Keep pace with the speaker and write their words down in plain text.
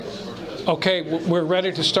Okay, we're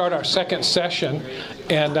ready to start our second session,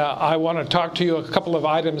 and I want to talk to you a couple of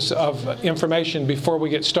items of information before we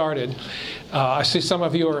get started. I see some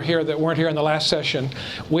of you are here that weren't here in the last session.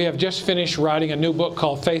 We have just finished writing a new book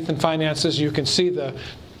called Faith and Finances. You can see the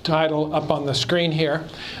title up on the screen here.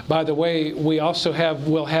 By the way,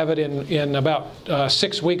 we'll have it in about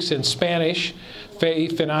 6 weeks in Spanish, Fe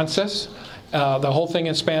y Finanzas. The whole thing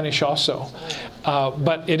in Spanish also.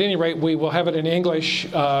 But at any rate, we will have it in English.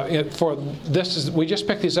 We just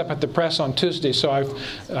picked these up at the press on Tuesday, so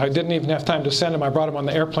I didn't even have time to send them. I brought them on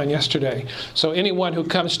the airplane yesterday. So anyone who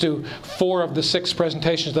comes to 4 of the 6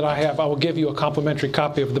 presentations that I have, I will give you a complimentary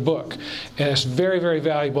copy of the book. And it's very, very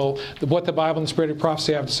valuable, what the Bible and the Spirit of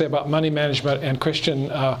Prophecy have to say about money management and Christian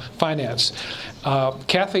finance.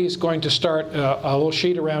 Kathy is going to start a little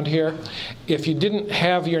sheet around here. If you didn't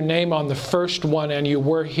have your name on the first one and you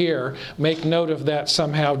were here, make note of that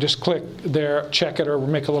somehow. Just click there, check it, or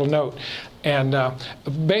make a little note. And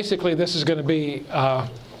basically, this is going to be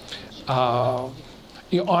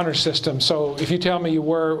your honor system. So if you tell me you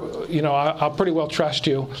were, I'll pretty well trust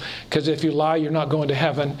you, because if you lie, you're not going to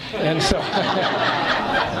heaven. And so,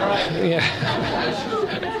 yeah.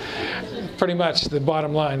 Pretty much the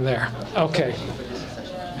bottom line there. Okay.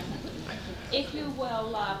 If you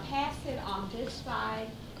will pass it on this side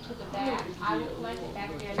to the back, I will collect it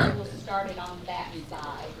back there and we'll start it on that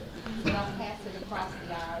side. Don't pass it across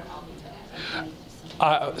the aisle. I'll do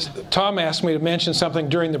that. Tom asked me to mention something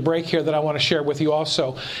during the break here that I want to share with you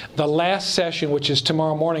also. The last session, which is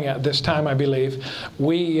tomorrow morning at this time, I believe,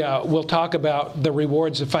 we will talk about the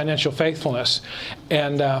rewards of financial faithfulness.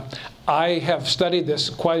 And I have studied this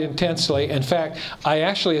quite intensely. In fact, I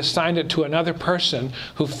actually assigned it to another person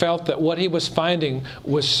who felt that what he was finding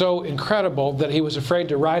was so incredible that he was afraid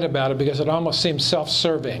to write about it because it almost seemed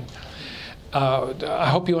self-serving. I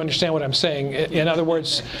hope you understand what I'm saying. In other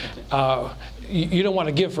words, you don't want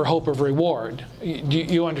to give for hope of reward.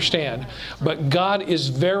 You understand. But God is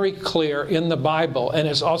very clear in the Bible, and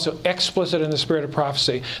is also explicit in the Spirit of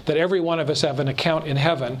Prophecy, that every one of us have an account in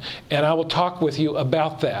heaven, and I will talk with you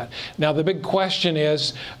about that. Now, the big question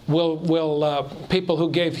is, will people who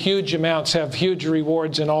gave huge amounts have huge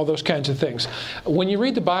rewards and all those kinds of things? When you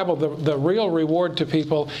read the Bible, the real reward to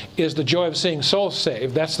people is the joy of seeing souls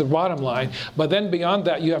saved. That's the bottom line. But then beyond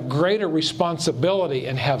that, you have greater responsibility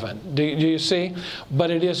in heaven. Do you see?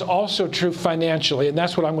 But it is also true financially, and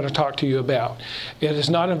that's what I'm going to talk to you about. It is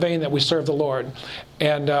not in vain that we serve the Lord.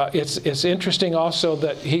 And it's interesting also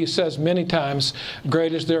that he says many times,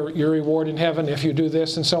 great is your reward in heaven if you do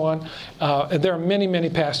this and so on. And there are many,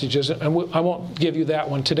 many passages, and I won't give you that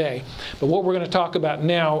one today. But what we're going to talk about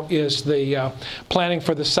now is the planning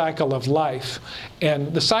for the cycle of life.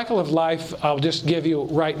 And the cycle of life, I'll just give you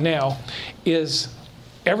right now, is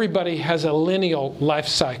everybody has a lineal life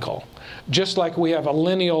cycle. Just like we have a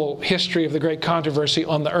lineal history of the great controversy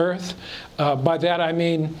on the earth. By that I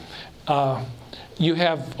mean you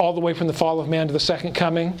have all the way from the fall of man to the second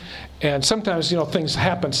coming. And sometimes, things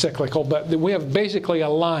happen cyclical, but we have basically a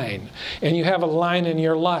line. And you have a line in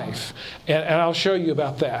your life. And I'll show you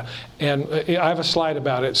about that. And I have a slide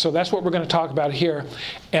about it. So that's what we're going to talk about here.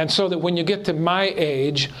 And so that when you get to my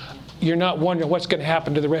age, you're not wondering what's going to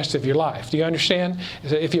happen to the rest of your life. Do you understand?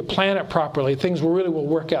 If you plan it properly, things will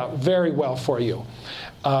work out very well for you.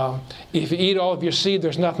 If you eat all of your seed,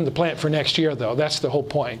 there's nothing to plant for next year, though. That's the whole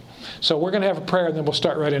point. So we're going to have a prayer, and then we'll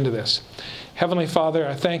start right into this. Heavenly Father,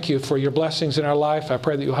 I thank you for your blessings in our life. I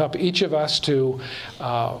pray that you'll help each of us to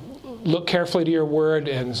look carefully to your word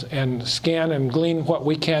and scan and glean what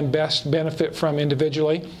we can best benefit from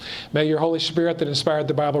individually. May your Holy Spirit that inspired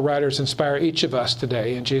the Bible writers inspire each of us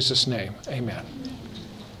today. In Jesus' name, amen.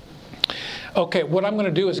 Okay, what I'm going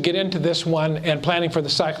to do is get into this one and planning for the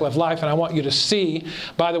cycle of life, and I want you to see,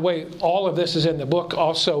 by the way, all of this is in the book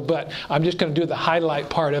also, but I'm just going to do the highlight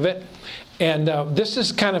part of it. And this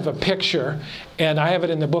is kind of a picture, and I have it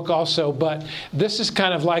in the book also, but this is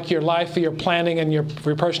kind of like your life, your planning, and your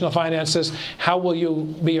personal finances. How will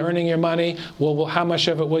you be earning your money? How much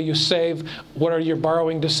of it will you save? What are your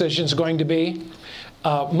borrowing decisions going to be?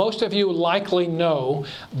 Most of you likely know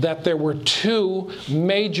that there were 2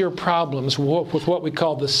 major problems with what we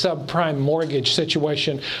call the subprime mortgage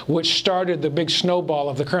situation, which started the big snowball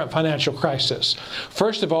of the current financial crisis.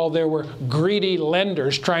 First of all, there were greedy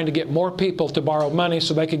lenders trying to get more people to borrow money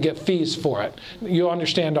so they could get fees for it. You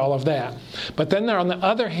understand all of that. But then on the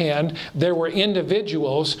other hand, there were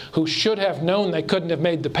individuals who should have known they couldn't have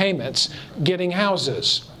made the payments getting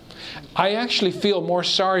houses. I actually feel more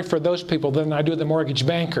sorry for those people than I do the mortgage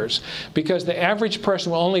bankers, because the average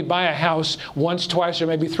person will only buy a house once, twice, or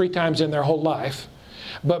maybe 3 times in their whole life.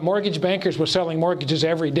 But mortgage bankers were selling mortgages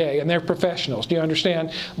every day, and they're professionals. Do you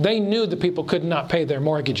understand? They knew that people could not pay their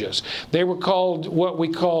mortgages. They were called what we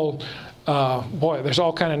call, there's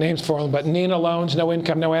all kind of names for them, but Nina loans, no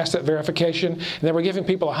income, no asset verification. And they were giving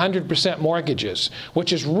people 100% mortgages,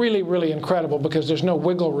 which is really, really incredible because there's no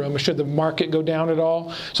wiggle room should the market go down at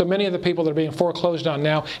all. So many of the people that are being foreclosed on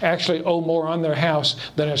now actually owe more on their house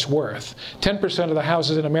than it's worth. 10% of the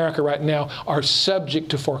houses in America right now are subject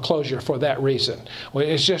to foreclosure for that reason. Well,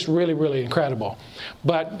 it's just really, really incredible.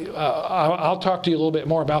 But I'll talk to you a little bit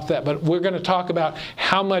more about that. But we're going to talk about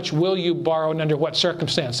how much will you borrow and under what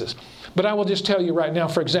circumstances. But I will just tell you right now,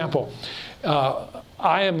 for example,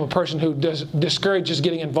 I am a person who discourages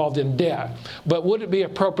getting involved in debt. But would it be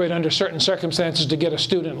appropriate under certain circumstances to get a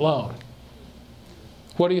student loan?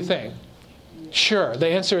 What do you think? Sure. The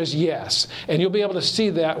answer is yes. And you'll be able to see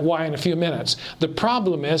that why in a few minutes. The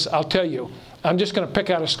problem is, I'll tell you, I'm just going to pick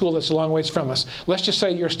out a school that's a long ways from us. Let's just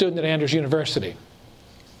say you're a student at Andrews University.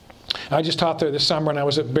 I just taught there this summer, and I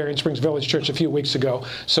was at Berrien Springs Village Church a few weeks ago.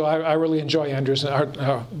 So I really enjoy Andrews. Our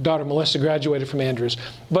daughter Melissa graduated from Andrews.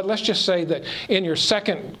 But let's just say that in your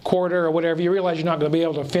second quarter or whatever, you realize you're not going to be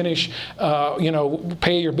able to finish,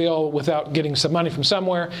 pay your bill without getting some money from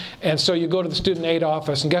somewhere. And so you go to the student aid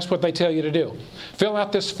office, and guess what they tell you to do? Fill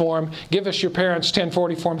out this form, give us your parents'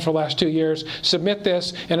 1040 forms for the last 2 years, submit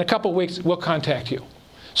this, in a couple weeks we'll contact you.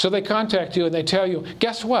 So they contact you and they tell you,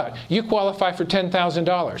 guess what? You qualify for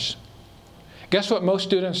 $10,000. Guess what most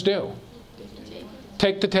students do?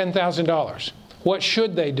 Take the $10,000. What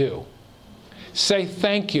should they do? Say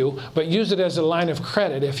thank you, but use it as a line of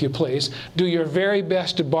credit, if you please. Do your very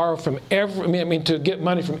best to borrow from to get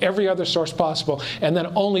money from every other source possible, and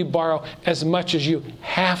then only borrow as much as you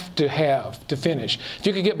have to finish. If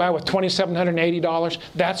you could get by with $2,780,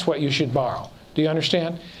 that's what you should borrow. Do you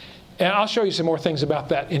understand? And I'll show you some more things about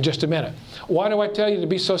that in just a minute. Why do I tell you to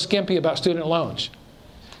be so skimpy about student loans?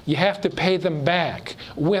 You have to pay them back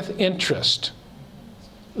with interest.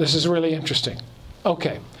 This is really interesting.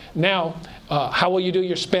 Okay, now, how will you do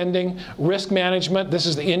your spending? Risk management, this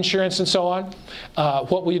is the insurance and so on.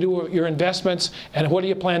 What will you do with your investments? And what do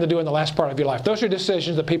you plan to do in the last part of your life? Those are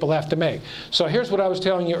decisions that people have to make. So here's what I was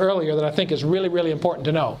telling you earlier that I think is really, really important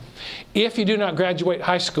to know. If you do not graduate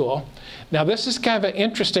high school, now this is kind of an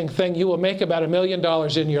interesting thing. You will make about $1 million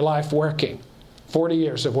in your life working, 40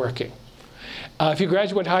 years of working. If you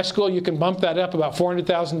graduate high school, you can bump that up about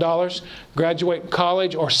 $400,000. Graduate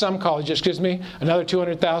college, or some colleges, another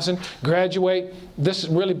 $200,000. Graduate, this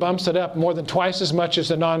really bumps it up more than twice as much as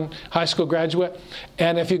a non-high school graduate.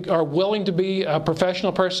 And if you are willing to be a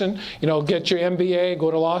professional person, get your MBA, go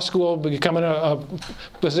to law school, become a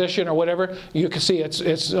position or whatever, you can see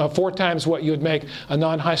it's 4 times what you would make a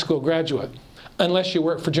non-high school graduate, unless you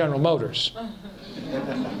work for General Motors.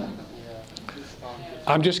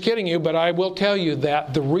 I'm just kidding you, but I will tell you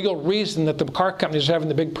that the real reason that the car companies are having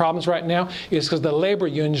the big problems right now is because the labor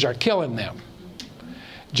unions are killing them.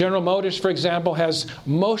 General Motors, for example, has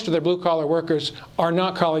most of their blue-collar workers are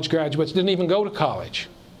not college graduates, didn't even go to college.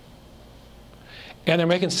 And they're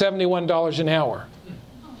making $71 an hour.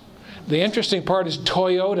 The interesting part is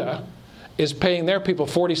Toyota is paying their people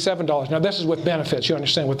 $47. Now, this is with benefits, you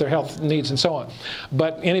understand, with their health needs and so on.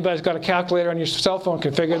 But anybody's got a calculator on your cell phone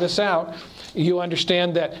can figure this out. You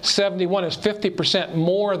understand that 71 is 50%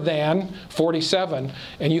 more than 47,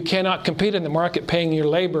 and you cannot compete in the market paying your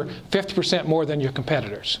labor 50% more than your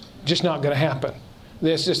competitors. Just not going to happen.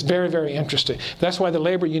 This is very, very interesting. That's why the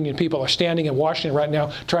labor union people are standing in Washington right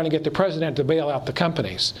now trying to get the president to bail out the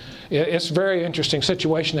companies. It's a very interesting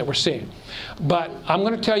situation that we're seeing. But I'm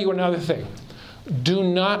going to tell you another thing. Do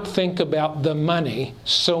not think about the money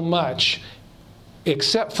so much,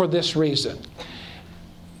 except for this reason.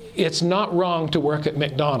 It's not wrong to work at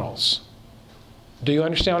McDonald's. Do you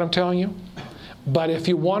understand what I'm telling you? But if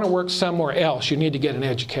you want to work somewhere else, you need to get an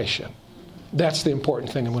education. That's the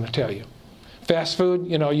important thing I'm going to tell you. Fast food,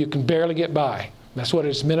 you can barely get by. That's what it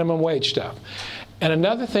is, minimum wage stuff. And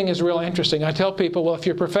another thing is real interesting. I tell people, well, if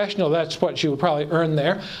you're a professional, that's what you would probably earn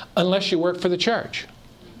there, unless you work for the church.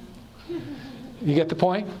 You get the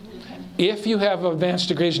point? If you have advanced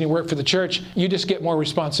degrees and you work for the church, you just get more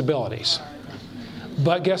responsibilities.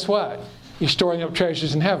 But guess what? You're storing up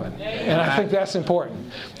treasures in heaven. And I think that's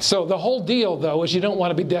important. So the whole deal, though, is you don't want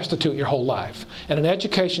to be destitute your whole life. And an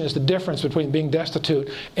education is the difference between being destitute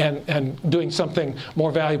and doing something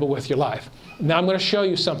more valuable with your life. Now I'm going to show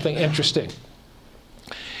you something interesting.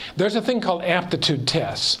 There's a thing called aptitude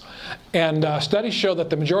tests. And studies show that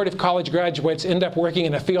the majority of college graduates end up working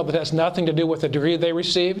in a field that has nothing to do with the degree they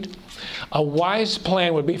received. A wise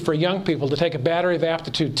plan would be for young people to take a battery of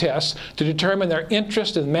aptitude tests to determine their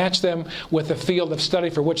interest and match them with the field of study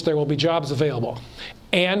for which there will be jobs available.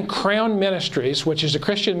 And Crown Ministries, which is a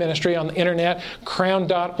Christian ministry on the internet,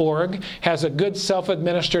 crown.org, has a good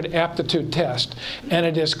self-administered aptitude test. And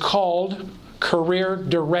it is called Career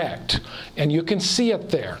Direct. And you can see it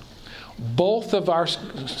there. Both of our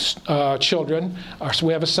children,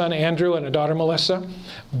 we have a son, Andrew, and a daughter, Melissa.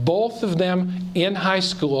 Both of them in high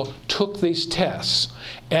school took these tests.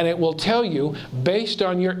 And it will tell you, based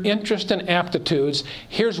on your interest and aptitudes,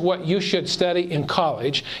 here's what you should study in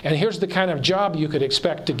college, and here's the kind of job you could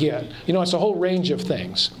expect to get. You know, it's a whole range of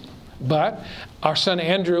things. But our son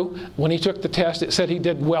Andrew, when he took the test, it said he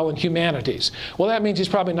did well in humanities. Well, that means he's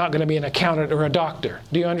probably not going to be an accountant or a doctor.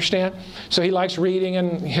 Do you understand? So he likes reading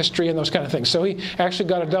and history and those kind of things. So he actually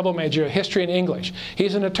got a double major, history and English.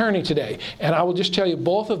 He's an attorney today. And I will just tell you,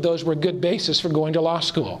 both of those were good basis for going to law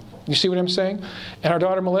school. You see what I'm saying? And our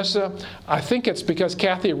daughter Melissa, I think it's because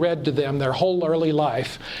Kathy read to them their whole early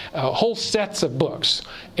life, whole sets of books.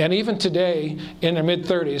 And even today, in their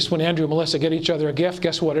mid-30s, when Andrew and Melissa get each other a gift,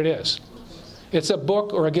 guess what it is? It's a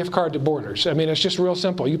book or a gift card to Borders. I mean, it's just real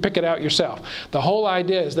simple. You pick it out yourself. The whole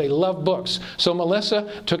idea is they love books. So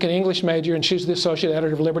Melissa took an English major, and she's the associate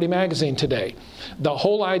editor of Liberty Magazine today. The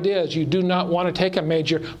whole idea is you do not want to take a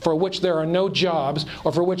major for which there are no jobs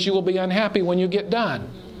or for which you will be unhappy when you get done.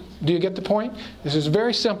 Do you get the point? This is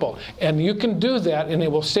very simple. And you can do that, and it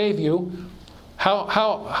will save you.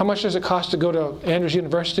 How much does it cost to go to Andrews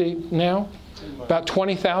University now? About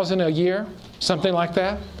 $20,000 a year, something like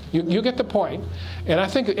that. You get the point. And I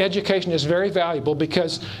think education is very valuable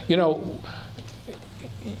because, you know,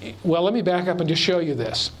 well, let me back up and just show you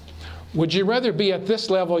this. Would you rather be at this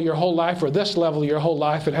level your whole life or this level your whole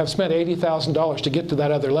life and have spent $80,000 to get to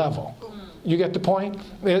that other level? You get the point?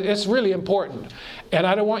 It's really important. And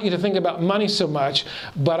I don't want you to think about money so much,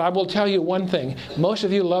 but I will tell you one thing. Most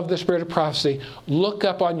of you love the Spirit of Prophecy. Look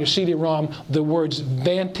up on your CD-ROM the words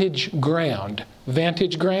vantage ground.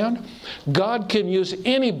 Vantage ground? God can use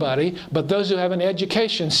anybody, but those who have an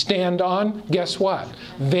education stand on, guess what?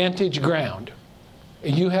 Vantage ground.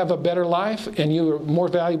 You have a better life, and you are more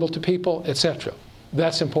valuable to people, etc.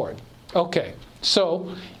 That's important. Okay.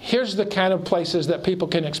 So here's the kind of places that people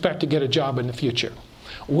can expect to get a job in the future.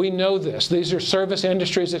 We know this. These are service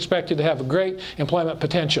industries expected to have a great employment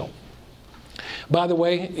potential. By the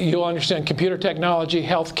way, you'll understand computer technology,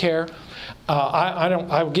 healthcare.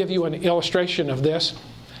 I'll give you an illustration of this.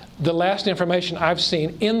 The last information I've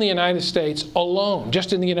seen in the United States alone,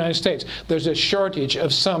 just in the United States, there's a shortage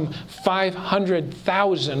of some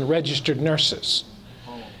 500,000 registered nurses.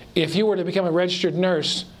 If you were to become a registered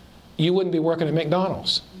nurse, you wouldn't be working at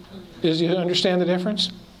McDonald's. Do you understand the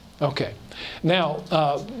difference? Okay.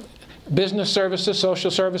 Now, business services, social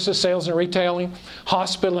services, sales and retailing,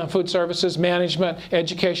 hospital and food services, management,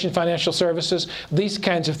 education, financial services, these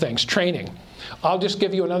kinds of things, training. I'll just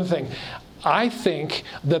give you another thing. I think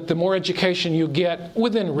that the more education you get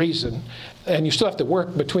within reason, and you still have to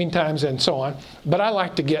work between times and so on, but I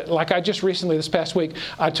like to get, like I just recently, this past week,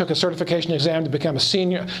 I took a certification exam to become a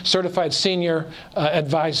certified senior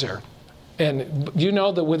advisor. And you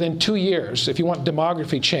know that within 2 years, if you want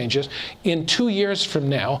demography changes, in 2 years from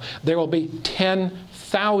now, there will be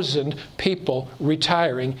 10,000 people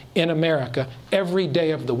retiring in America every day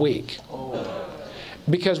of the week.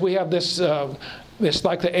 Because we have this, it's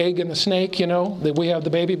like the egg and the snake, you know, that we have the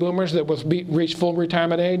baby boomers that will reach full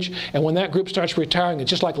retirement age. And when that group starts retiring, it's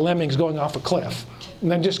just like lemmings going off a cliff. And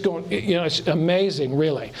then just going, you know, it's amazing,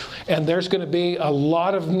 really. And there's going to be a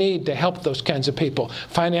lot of need to help those kinds of people.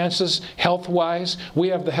 Finances, health-wise, we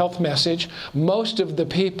have the health message. Most of the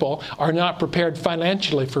people are not prepared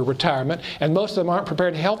financially for retirement, and most of them aren't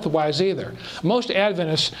prepared health-wise either. Most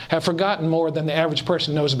Adventists have forgotten more than the average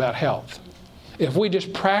person knows about health. If we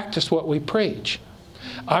just practice what we preach.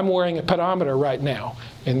 I'm wearing a pedometer right now,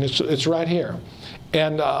 and it's right here.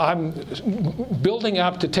 And I'm building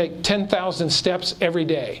up to take 10,000 steps every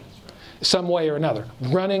day, some way or another.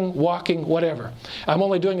 Running, walking, whatever. I'm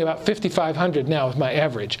only doing about 5,500 now with my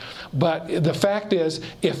average. But the fact is,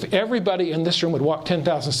 if everybody in this room would walk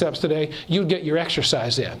 10,000 steps today, you'd get your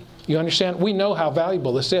exercise in. You understand? We know how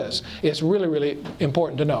valuable this is. It's really, really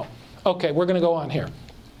important to know. Okay, we're going to go on here.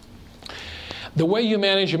 The way you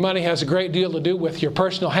manage your money has a great deal to do with your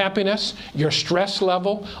personal happiness, your stress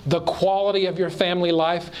level, the quality of your family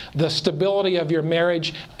life, the stability of your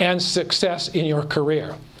marriage, and success in your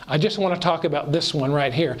career. I just want to talk about this one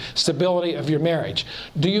right here, stability of your marriage.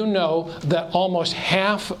 Do you know that almost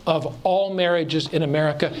half of all marriages in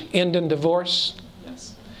America end in divorce?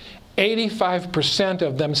 85%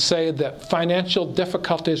 of them say that financial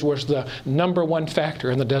difficulties was the #1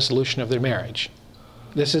 factor in the dissolution of their marriage.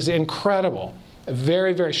 This is incredible.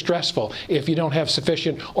 Very, very stressful if you don't have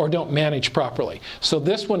sufficient or don't manage properly. So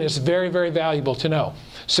this one is very, very valuable to know.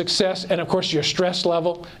 Success, and of course your stress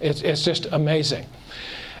level, it's just amazing.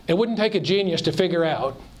 It wouldn't take a genius to figure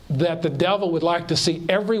out that the devil would like to see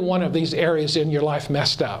every one of these areas in your life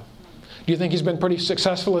messed up. Do you think he's been pretty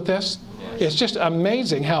successful at this? Yes. It's just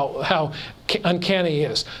amazing how uncanny he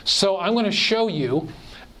is. So I'm going to show you,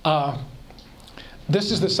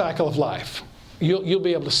 this is the cycle of life. You'll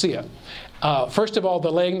be able to see it. First of all,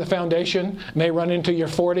 the laying the foundation may run into your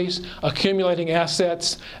 40s, accumulating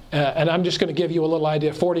assets, and I'm just going to give you a little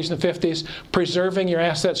idea, 40s and 50s, preserving your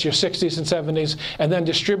assets, your 60s and 70s, and then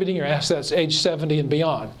distributing your assets age 70 and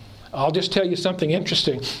beyond. I'll just tell you something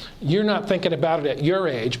interesting. You're not thinking about it at your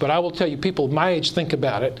age, but I will tell you people my age think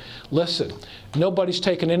about it. Listen, nobody's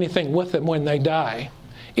taking anything with them when they die.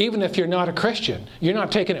 Even if you're not a Christian, you're not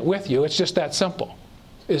taking it with you. It's just that simple.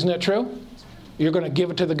 Isn't it true? You're going to give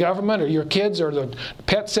it to the government or your kids or the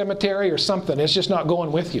pet cemetery or something. It's just not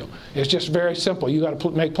going with you. It's just very simple. You got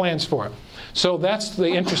to make plans for it. So that's the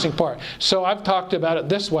interesting part. So I've talked about it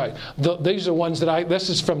this way. These are ones that this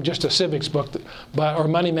is from just a civics book or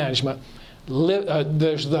money management.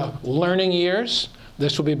 There's the learning years.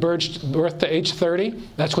 This will be birth to age 30.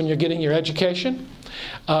 That's when you're getting your education.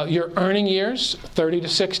 Your earning years, 30 to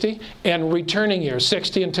 60, and returning years,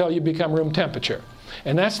 60 until you become room temperature.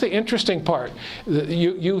 And that's the interesting part.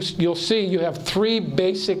 You'll see you have 3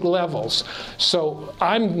 basic levels. So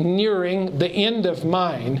I'm nearing the end of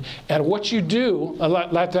mine. And what you do,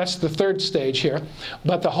 that's the 3rd stage here.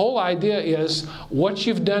 But the whole idea is what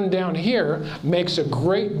you've done down here makes a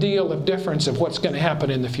great deal of difference of what's going to happen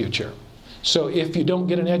in the future. So if you don't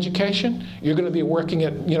get an education, you're going to be working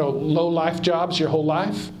at low life jobs your whole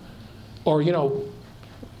life. Or,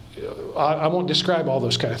 I won't describe all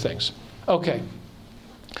those kind of things. Okay.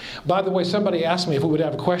 By the way, somebody asked me if we would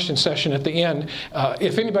have a question session at the end.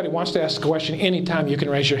 If anybody wants to ask a question anytime, you can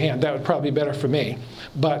raise your hand. That would probably be better for me.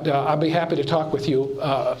 But I'll be happy to talk with you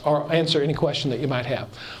or answer any question that you might have.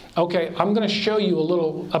 Okay, I'm going to show you a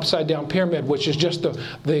little upside-down pyramid, which is just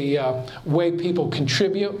the way people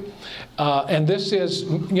contribute. And this is,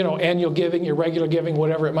 annual giving, your regular giving,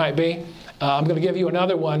 whatever it might be. I'm going to give you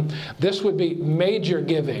another one. This would be major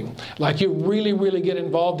giving. Like you really, really get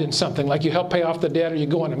involved in something. Like you help pay off the debt, or you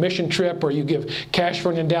go on a mission trip, or you give cash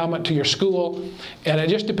for an endowment to your school. And it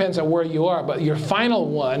just depends on where you are. But your final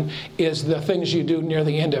one is the things you do near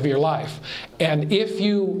the end of your life. And if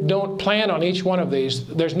you don't plan on each one of these,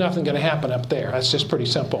 there's nothing going to happen up there. That's just pretty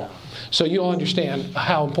simple. So you'll understand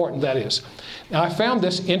how important that is. Now, I found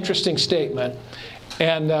this interesting statement.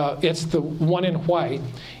 And it's the one in white.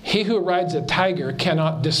 He who rides a tiger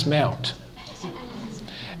cannot dismount.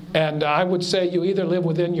 And I would say you either live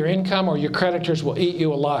within your income or your creditors will eat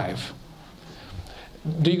you alive.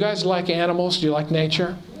 Do you guys like animals? Do you like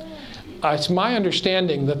nature? It's my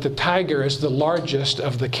understanding that the tiger is the largest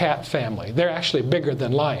of the cat family. They're actually bigger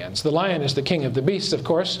than lions. The lion is the king of the beasts, of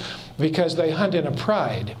course, because they hunt in a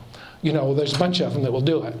pride. There's a bunch of them that will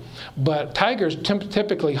do it. But tigers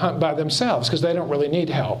typically hunt by themselves because they don't really need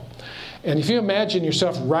help. And if you imagine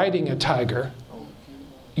yourself riding a tiger,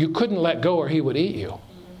 you couldn't let go or he would eat you.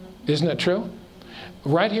 Isn't it true?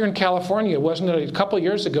 Right here in California, wasn't it a couple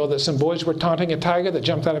years ago that some boys were taunting a tiger that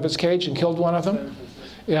jumped out of its cage and killed one of them?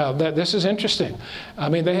 Yeah, this is interesting. I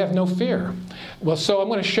mean, they have no fear. Well, so I'm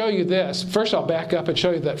going to show you this. First, I'll back up and show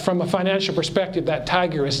you that from a financial perspective, that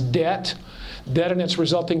tiger is debt. Debt and its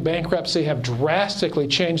resulting bankruptcy have drastically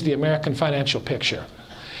changed the American financial picture.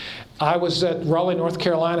 I was at Raleigh, North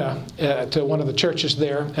Carolina, to one of the churches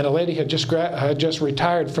there, and a lady had just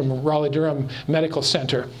retired from Raleigh-Durham Medical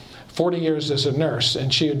Center, 40 years as a nurse,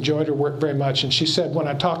 and she enjoyed her work very much. And she said, when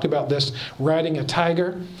I talked about this, riding a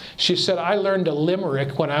tiger, she said, I learned a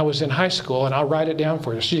limerick when I was in high school, and I'll write it down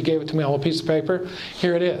for you. She gave it to me on a piece of paper.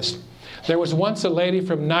 Here it is. There was once a lady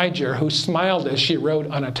from Niger who smiled as she rode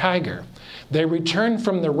on a tiger. They returned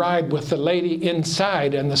from the ride with the lady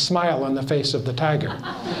inside and the smile on the face of the tiger.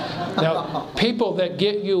 Now, people that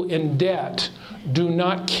get you in debt do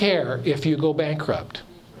not care if you go bankrupt.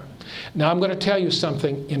 Now, I'm going to tell you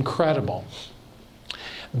something incredible.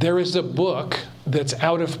 There is a book that's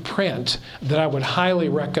out of print that I would highly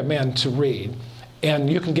recommend to read. And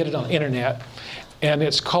you can get it on the internet. And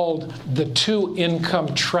it's called The Two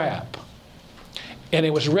Income Trap. And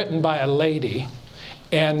it was written by a lady.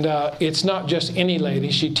 And it's not just any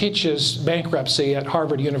lady. She teaches bankruptcy at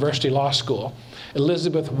Harvard University Law School.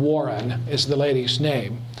 Elizabeth Warren is the lady's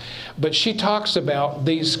name. But she talks about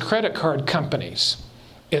these credit card companies.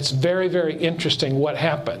 It's very, very interesting what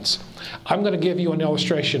happens. I'm going to give you an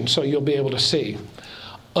illustration so you'll be able to see.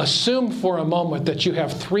 Assume for a moment that you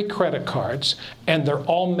have 3 credit cards and they're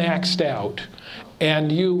all maxed out,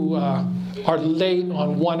 and you are late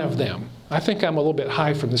on one of them. I think I'm a little bit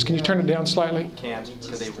high from this. Can you turn it down slightly? Can't,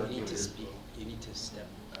 so they won't need to speak. You need to step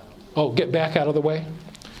Oh, get back out of the way?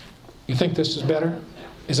 You think this is better?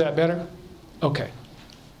 Is that better? Okay.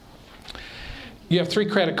 You have 3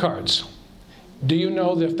 credit cards. Do you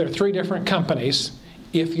know that if there are 3 different companies,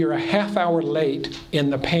 if you're a half hour late in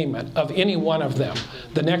the payment of any one of them,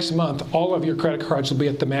 the next month all of your credit cards will be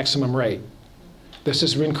at the maximum rate? This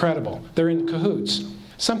is incredible. They're in cahoots.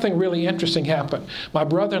 Something really interesting happened. My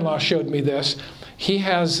brother-in-law showed me this. He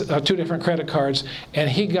has 2 different credit cards, and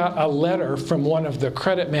he got a letter from one of the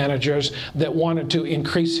credit managers that wanted to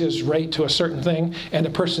increase his rate to a certain thing, and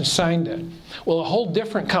the person signed it. Well, a whole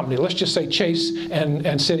different company, let's just say Chase and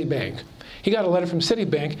Citibank. He got a letter from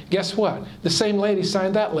Citibank. Guess what? The same lady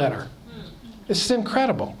signed that letter. This is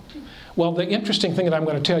incredible. Well, the interesting thing that I'm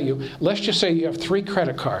going to tell you, let's just say you have 3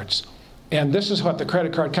 credit cards, and this is what the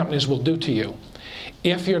credit card companies will do to you.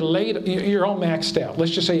 If you're late, you're all maxed out.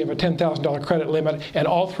 Let's just say you have a $10,000 credit limit, and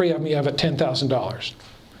all 3 of them you have at $10,000.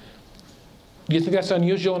 Do you think that's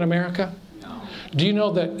unusual in America? No. Do you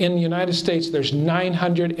know that in the United States there's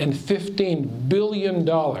 $915 billion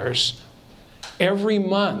every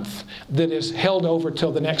month that is held over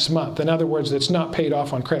till the next month? In other words, it's not paid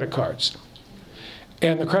off on credit cards.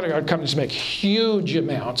 And the credit card companies make huge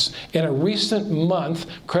amounts. In a recent month,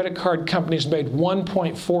 credit card companies made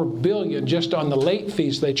 $1.4 billion just on the late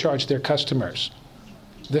fees they charge their customers.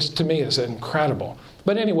 This, to me, is incredible.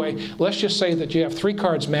 But anyway, let's just say that you have 3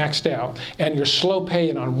 cards maxed out, and you're slow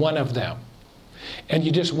paying on one of them. And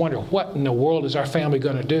you just wonder, what in the world is our family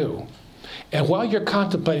going to do? And while you're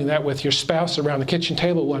contemplating that with your spouse around the kitchen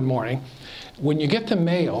table one morning, when you get the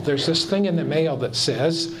mail, there's this thing in the mail that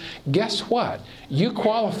says, guess what? You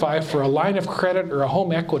qualify for a line of credit or a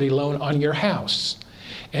home equity loan on your house.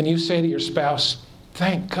 And you say to your spouse,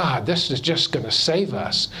 thank God, this is just going to save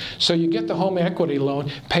us. So you get the home equity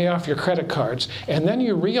loan, pay off your credit cards, and then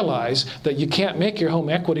you realize that you can't make your home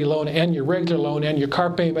equity loan and your regular loan and your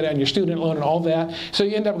car payment and your student loan and all that. So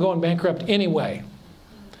you end up going bankrupt anyway.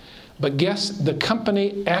 But guess the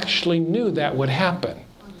company actually knew that would happen.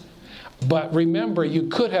 But remember, you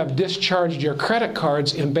could have discharged your credit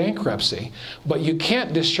cards in bankruptcy, but you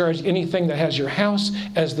can't discharge anything that has your house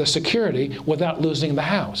as the security without losing the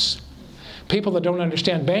house. People that don't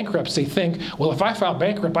understand bankruptcy think, well, if I file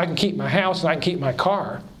bankrupt, I can keep my house and I can keep my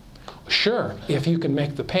car. Sure, if you can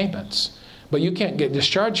make the payments. But you can't get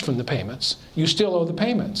discharged from the payments. You still owe the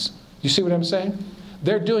payments. You see what I'm saying?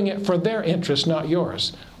 They're doing it for their interest, not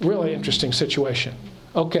yours. Really interesting situation.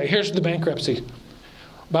 Okay, here's the bankruptcy.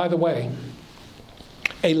 By the way,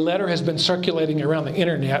 a letter has been circulating around the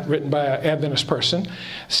internet written by an Adventist person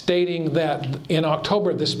stating that in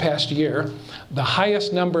October this past year, the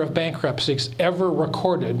highest number of bankruptcies ever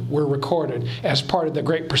recorded were recorded as part of the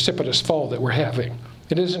great precipitous fall that we're having.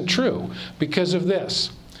 It isn't true because of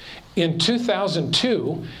this. In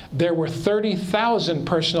 2002, there were 30,000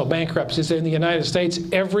 personal bankruptcies in the United States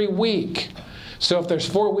every week. So if there's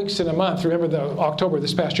 4 weeks in a month, remember the October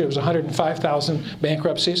this past year was 105,000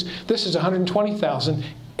 bankruptcies. This is 120,000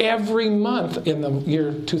 every month in the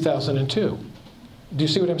year 2002. Do you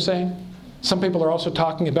see what I'm saying? Some people are also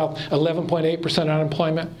talking about 11.8%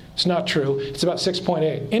 unemployment. It's not true. It's about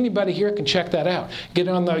 6.8. Anybody here can check that out. Get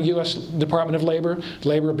on the U.S. Department of Labor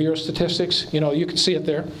Bureau of Statistics. You know, you can see it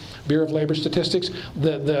there. Bureau of Labor Statistics.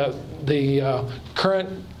 The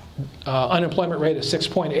current unemployment rate is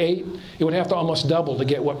 6.8. It would have to almost double to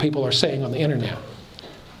get what people are saying on the internet.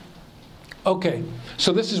 Okay,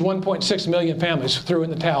 so this is 1.6 million families threw in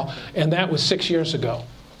the towel, and that was 6 years ago.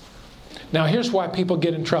 Now here's why people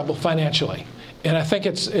get in trouble financially, and I think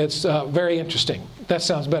it's very interesting. That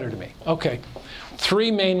sounds better to me. Okay,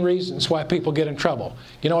 3 main reasons why people get in trouble.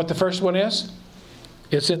 You know what the first one is?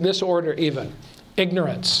 It's in this order even.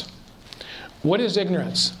 Ignorance. What is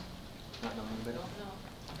ignorance?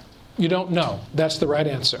 You don't know. That's the right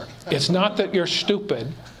answer. It's not that you're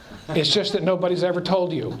stupid. It's just that nobody's ever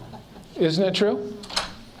told you. Isn't it true?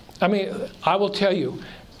 I mean, I will tell you,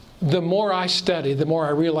 the more I study, the more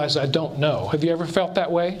I realize I don't know. Have you ever felt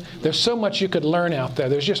that way? There's so much you could learn out there.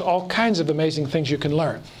 There's just all kinds of amazing things you can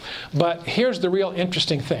learn. But here's the real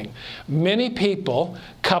interesting thing. Many people,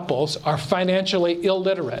 couples, are financially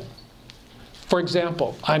illiterate. For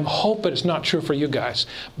example, I'm hoping it's not true for you guys,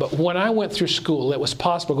 but when I went through school, it was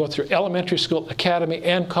possible to go through elementary school, academy,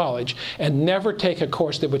 and college and never take a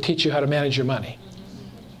course that would teach you how to manage your money.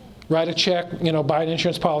 Write a check, buy an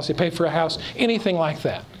insurance policy, pay for a house, anything like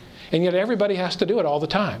that. And yet everybody has to do it all the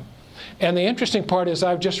time. And the interesting part is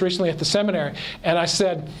I was just recently at the seminary, and I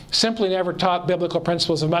said, simply never taught biblical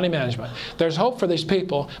principles of money management. There's hope for these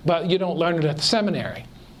people, but you don't learn it at the seminary.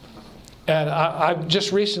 And I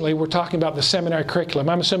just recently, we're talking about the seminary curriculum.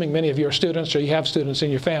 I'm assuming many of you are students or you have students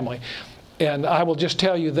in your family. And I will just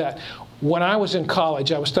tell you that when I was in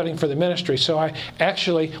college, I was studying for the ministry, so I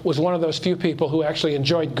actually was one of those few people who actually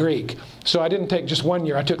enjoyed Greek. So I didn't take just 1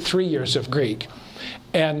 year, I took 3 years of Greek.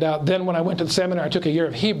 And then when I went to the seminary, I took a year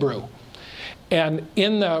of Hebrew. And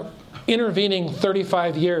in the intervening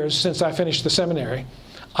 35 years since I finished the seminary,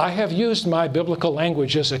 I have used my biblical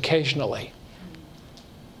languages occasionally.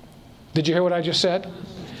 Did you hear what I just said?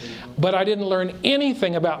 But I didn't learn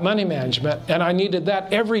anything about money management, and I needed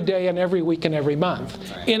that every day and every week and every month.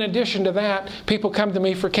 In addition to that, people come to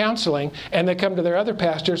me for counseling, and they come to their other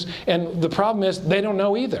pastors, and the problem is they don't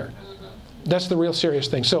know either. That's the real serious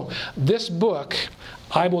thing. So this book,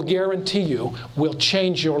 I will guarantee you, will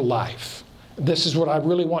change your life. This is what I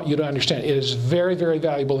really want you to understand. It is very, very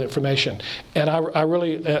valuable information. And I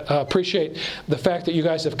really appreciate the fact that you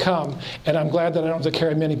guys have come, and I'm glad that I don't have to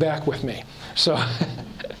carry many back with me. So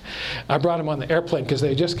I brought them on the airplane because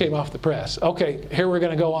they just came off the press. Okay, here we're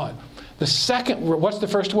going to go on. The second, what's the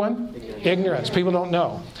first one? Ignorance. People don't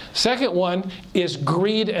know. Second one is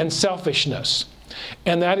greed and selfishness.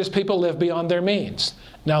 And that is people live beyond their means.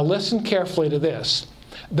 Now listen carefully to this.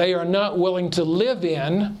 They are not willing to live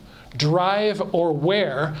in, drive, or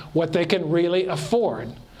wear what they can really afford.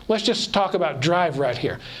 Let's just talk about drive right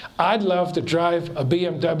here. I'd love to drive a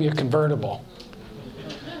BMW convertible,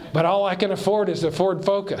 but all I can afford is a Ford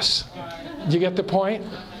Focus. You get the point?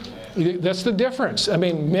 That's the difference. I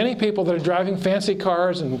mean, many people that are driving fancy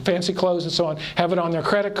cars and fancy clothes and so on have it on their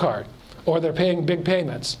credit card, or they're paying big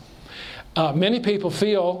payments. Many people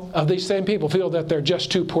these same people feel that they're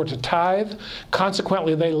just too poor to tithe.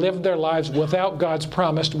 Consequently, they live their lives without God's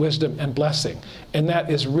promised wisdom and blessing. And that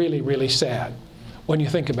is really, really sad when you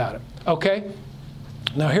think about it. Okay?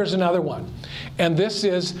 Now here's another one. And this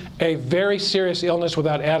is a very serious illness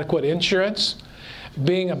without adequate insurance.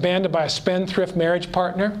 Being abandoned by a spendthrift marriage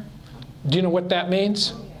partner. Do you know what that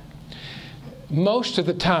means? Most of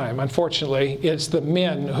the time, unfortunately, it's the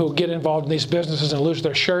men who get involved in these businesses and lose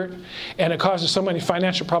their shirt, and it causes so many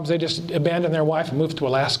financial problems they just abandon their wife and move to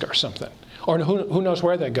Alaska or something. Or who knows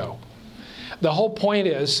where they go. The whole point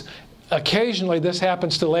is, occasionally this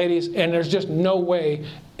happens to ladies, and there's just no way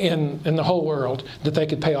in the whole world that they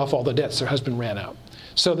could pay off all the debts their husband ran out.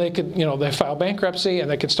 So they could, they file bankruptcy and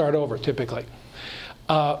they could start over typically.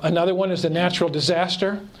 Another one is the natural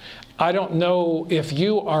disaster. I don't know if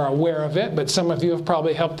you are aware of it, but some of you have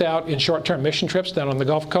probably helped out in short-term mission trips down on the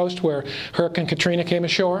Gulf Coast where Hurricane Katrina came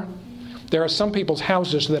ashore. There are some people's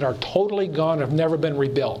houses that are totally gone, have never been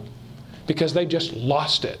rebuilt because they just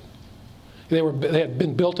lost it. They had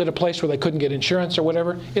been built at a place where they couldn't get insurance or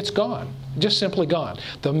whatever. It's gone, just simply gone.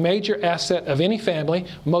 The major asset of any family,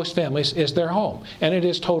 most families, is their home, and it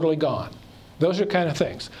is totally gone. Those are kind of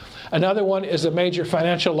things. Another one is a major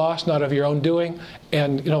financial loss, not of your own doing,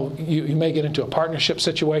 and you may get into a partnership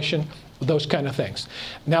situation, those kind of things.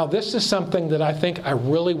 Now this is something that I think I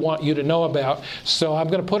really want you to know about, so I'm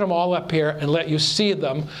going to put them all up here and let you see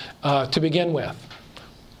them to begin with.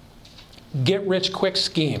 Get-rich-quick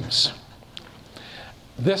schemes.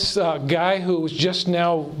 This guy who's just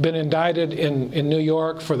now been indicted in New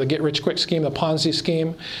York for the get-rich-quick scheme, the Ponzi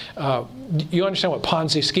scheme. You understand what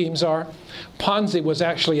Ponzi schemes are? Ponzi was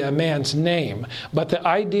actually a man's name, but the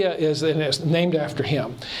idea is, and it's named after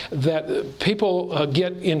him, that people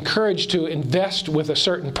get encouraged to invest with a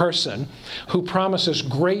certain person who promises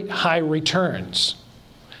great high returns.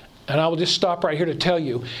 And I will just stop right here to tell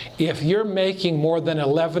you, if you're making more than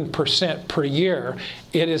 11% per year,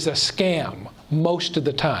 it is a scam most of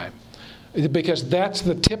the time. Because that's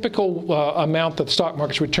the typical amount that the stock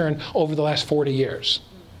market's returned over the last 40 years.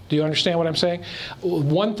 Do you understand what I'm saying?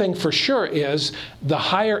 One thing for sure is the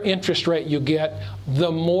higher interest rate you get,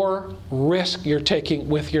 the more risk you're taking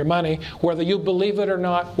with your money, whether you believe it or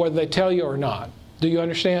not, whether they tell you or not. Do you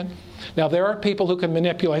understand? Now, there are people who can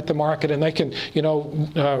manipulate the market, and they can,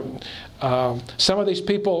 some of these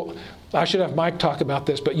people, I should have Mike talk about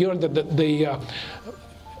this, but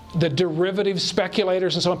the derivative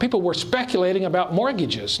speculators and so on. People were speculating about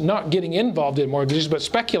mortgages, not getting involved in mortgages, but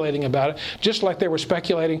speculating about it, just like they were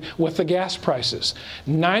speculating with the gas prices.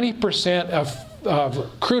 90%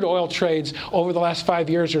 of crude oil trades over the last 5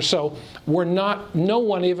 years or so were not, no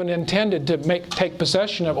one even intended to take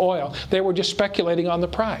possession of oil. They were just speculating on the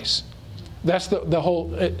price. That's the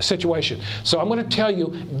whole situation. So I'm going to tell you,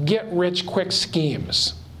 get-rich-quick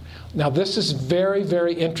schemes. Now this is very,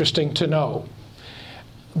 very interesting to know.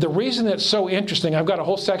 The reason it's so interesting, I've got a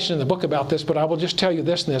whole section in the book about this, but I will just tell you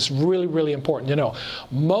this, and it's really, really important to know.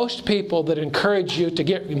 Most people that encourage you to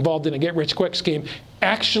get involved in a get-rich-quick scheme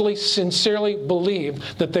actually sincerely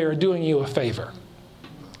believe that they are doing you a favor.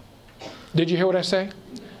 Did you hear what I say?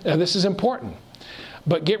 Now, this is important.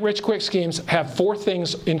 But get-rich-quick schemes have 4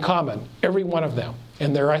 things in common, every one of them,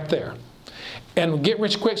 and they're right there. And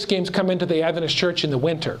get-rich-quick schemes come into the Adventist church in the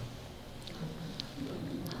winter.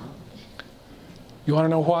 You want to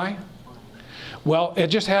know why? Well, it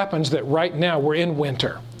just happens that right now we're in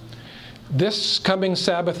winter. This coming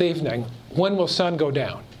Sabbath evening, when will sun go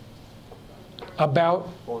down? About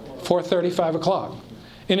 4:30, 5 o'clock.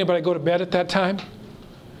 Anybody go to bed at that time?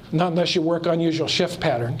 Not unless you work unusual shift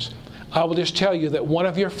patterns. I will just tell you that one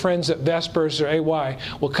of your friends at Vespers or AY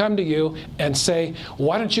will come to you and say,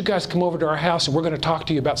 why don't you guys come over to our house and we're going to talk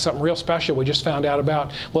to you about something real special we just found out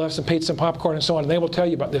about. We'll have some pizza and popcorn and so on. And they will tell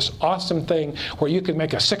you about this awesome thing where you can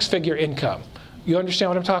make a 6-figure income. You understand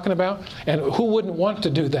what I'm talking about? And who wouldn't want to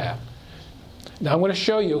do that? Now I'm going to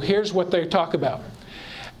show you, here's what they talk about.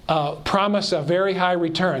 Promise of very high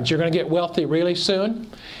returns. You're going to get wealthy really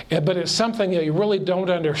soon, but it's something that you really don't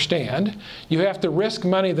understand. You have to risk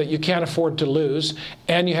money that you can't afford to lose,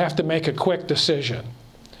 and you have to make a quick decision.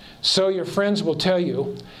 So your friends will tell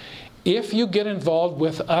you, if you get involved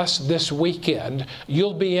with us this weekend,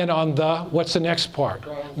 you'll be in on the, what's the next part?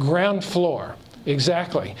 Ground floor.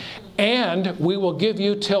 Exactly. And we will give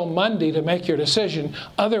you till Monday to make your decision.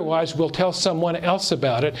 Otherwise, we'll tell someone else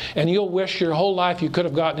about it, and you'll wish your whole life you could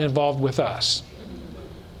have gotten involved with us.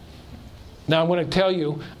 Now, I'm going to tell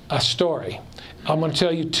you a story. I'm going to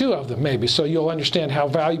tell you 2 of them, maybe, so you'll understand how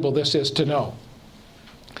valuable this is to know.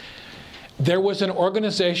 There was an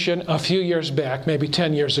organization a few years back, maybe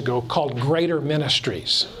 10 years ago, called Greater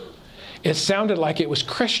Ministries. It sounded like it was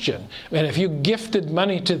Christian. And if you gifted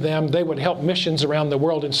money to them, they would help missions around the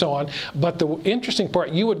world and so on. But the interesting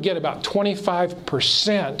part, you would get about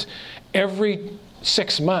 25% every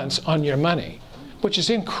 6 months on your money, which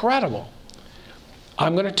is incredible.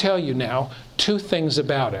 I'm going to tell you now 2 things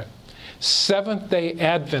about it. Seventh-day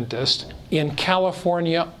Adventists in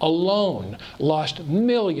California alone lost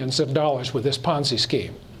millions of dollars with this Ponzi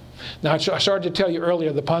scheme. Now, I started to tell you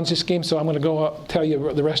earlier the Ponzi scheme, so I'm going to go tell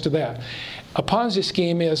you the rest of that. A Ponzi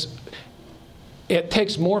scheme is, it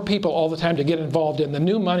takes more people all the time to get involved in. The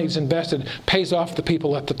new money's invested pays off the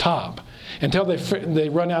people at the top until they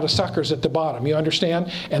run out of suckers at the bottom. You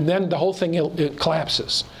understand? And then the whole thing, it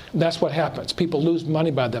collapses. And that's what happens. People lose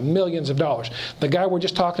money by the millions of dollars. The guy we're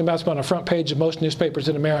just talking about is on the front page of most newspapers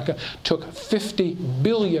in America, took $50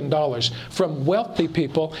 billion from wealthy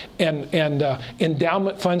people and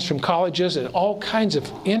endowment funds from colleges and all kinds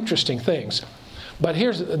of interesting things. But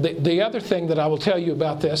here's the other thing that I will tell you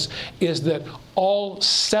about this is that all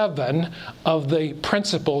 7 of the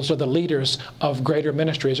principals or the leaders of Greater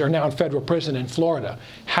Ministries are now in federal prison in Florida.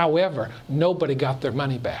 However, nobody got their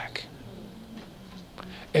money back.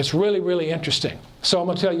 It's really, really interesting. So I'm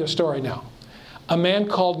going to tell you a story now. A man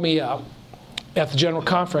called me up at the General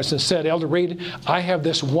Conference and said, Elder Reid, I have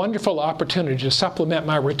this wonderful opportunity to supplement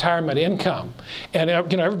my retirement income. And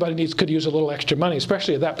everybody could use a little extra money,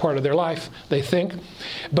 especially at that part of their life, they think.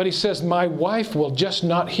 But he says, my wife will just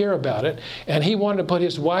not hear about it. And he wanted to put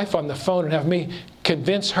his wife on the phone and have me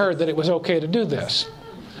convince her that it was okay to do this.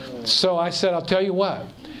 So I said, I'll tell you what.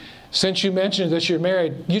 Since you mentioned that you're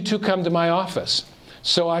married, you 2 come to my office.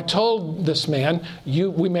 So I told this man,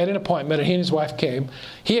 we made an appointment, and he and his wife came.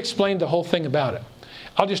 He explained the whole thing about it.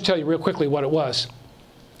 I'll just tell you real quickly what it was.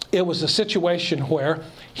 It was a situation where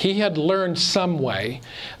he had learned some way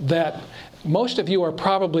that most of you are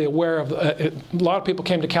probably aware of. A lot of people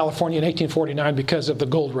came to California in 1849 because of the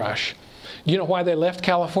gold rush. You know why they left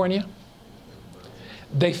California?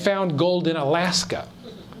 They found gold in Alaska.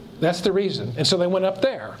 That's the reason. And so they went up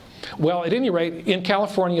there. Well, at any rate, in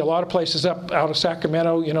California, a lot of places up out of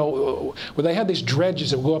Sacramento, where they had these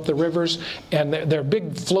dredges that would go up the rivers, and they're a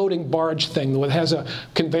big floating barge thing that has a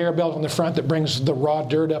conveyor belt on the front that brings the raw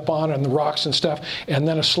dirt up on and the rocks and stuff, and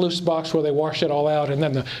then a sluice box where they wash it all out, and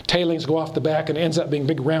then the tailings go off the back, and it ends up being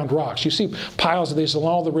big round rocks. You see piles of these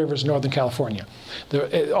along all the rivers in Northern California,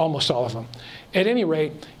 almost all of them. At any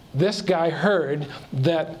rate, this guy heard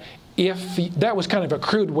that that was kind of a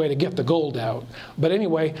crude way to get the gold out. But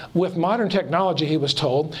anyway, with modern technology, he was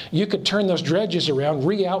told, you could turn those dredges around,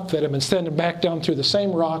 re-outfit them, and send them back down through the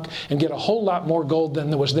same rock and get a whole lot more gold than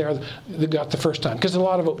there was there that got the first time, because a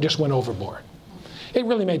lot of it just went overboard. It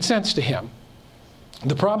really made sense to him.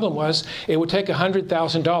 The problem was it would take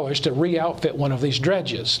 $100,000 to re-outfit one of these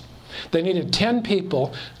dredges. They needed 10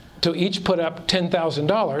 people to each put up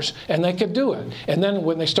 $10,000, and they could do it. And then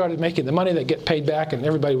when they started making the money, they'd get paid back, and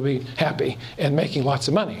everybody would be happy and making lots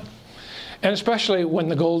of money. And especially when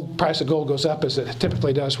the price of gold goes up, as it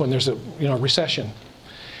typically does when there's a recession.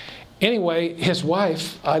 Anyway, his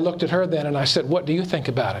wife, I looked at her then and I said, what do you think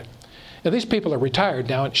about it? Now, these people are retired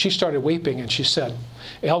now, and she started weeping, and she said,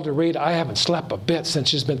 Elder Reid, I haven't slept a bit since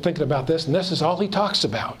she's been thinking about this, and this is all he talks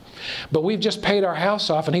about. But we've just paid our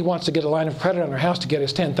house off, and he wants to get a line of credit on our house to get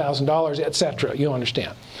his $10,000, etc. You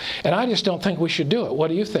understand. And I just don't think we should do it. What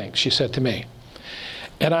do you think? She said to me.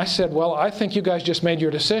 And I said, well, I think you guys just made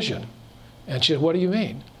your decision. And she said, what do you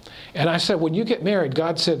mean? And I said, when you get married,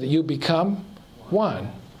 God said that you become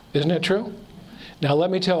one. Isn't it true? Now,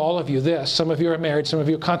 let me tell all of you this. Some of you are married, some of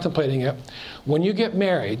you are contemplating it. When you get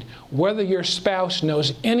married, whether your spouse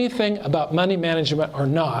knows anything about money management or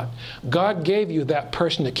not, God gave you that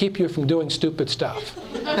person to keep you from doing stupid stuff.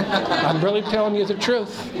 I'm really telling you the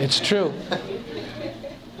truth. It's true.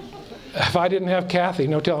 If I didn't have Kathy,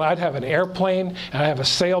 no telling, I'd have an airplane, and I'd have a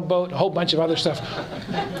sailboat, a whole bunch of other stuff,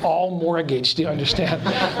 all mortgaged, do you understand?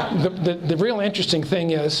 The real interesting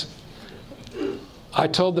thing is, I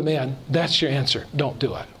told the man, that's your answer. Don't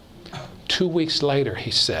do it. 2 weeks later, he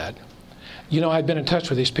said, I'd been in touch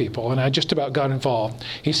with these people, and I just about got involved.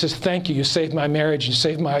 He says, thank you. You saved my marriage. You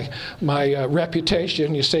saved my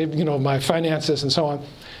reputation. You saved, my finances and so on.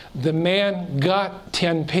 The man got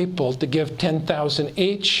 10 people to give $10,000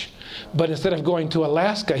 each, but instead of going to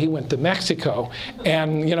Alaska, he went to Mexico,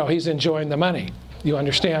 and, he's enjoying the money. You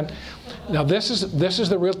understand? Now, this is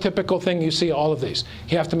the real typical thing you see all of these.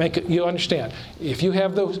 You have to make it, you understand. If you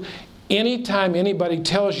have those, anytime anybody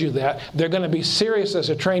tells you that, they're going to be serious as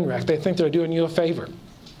a train wreck. They think they're doing you a favor.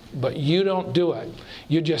 But you don't do it.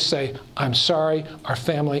 You just say, I'm sorry, our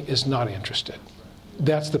family is not interested.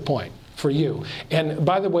 That's the point for you. And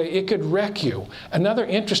by the way, it could wreck you. Another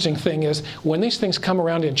interesting thing is when these things come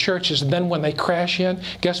around in churches, and then when they crash in,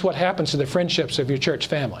 guess what happens to the friendships of your church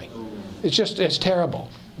family? It's terrible.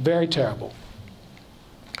 Very terrible.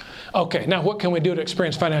 Okay, now what can we do to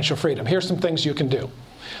experience financial freedom? Here's some things you can do.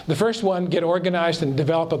 The first one, get organized and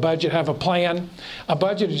develop a budget, have a plan. A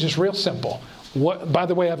budget is just real simple. By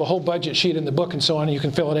the way, I have a whole budget sheet in the book and so on, and you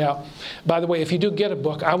can fill it out. By the way, if you do get a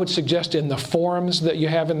book, I would suggest in the forms that you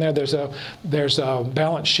have in there, there's a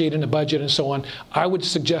balance sheet and a budget and so on. I would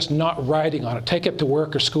suggest not writing on it. Take it to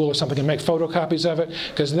work or school or something and make photocopies of it,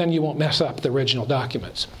 because then you won't mess up the original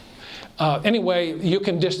documents. Anyway, you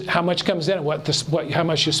can just, how much comes in and how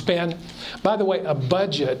much you spend. By the way, a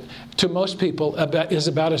budget to most people is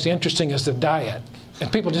about as interesting as the diet.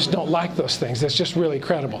 And people just don't like those things. It's just really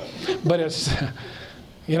credible. But it's,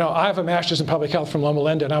 I have a master's in public health from Loma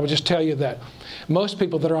Linda, and I would just tell you that most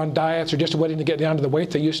people that are on diets are just waiting to get down to the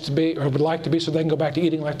weight they used to be or would like to be so they can go back to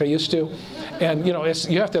eating like they used to. And,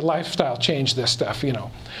 you have to lifestyle change this stuff,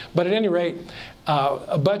 But at any rate,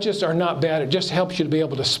 budgets are not bad. It just helps you to be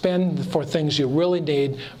able to spend for things you really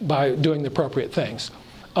need by doing the appropriate things.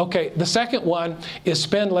 Okay, the second one is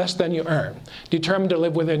spend less than you earn. Determined to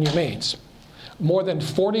live within your means. More than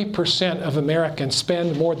 40% of Americans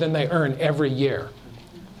spend more than they earn every year.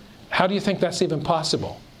 How do you think that's even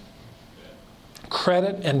possible?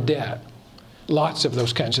 Credit and debt. Lots of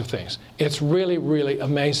those kinds of things. It's really, really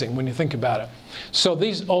amazing when you think about it. So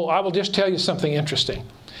I will just tell you something interesting.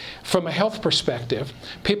 From a health perspective,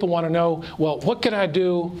 people want to know, well, what can I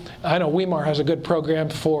do? I know Weimar has a good program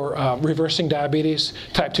for reversing diabetes,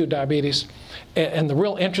 type 2 diabetes. And the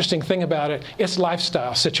real interesting thing about it, it's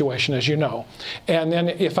lifestyle situation, as you know. And then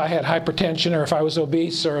if I had hypertension, or if I was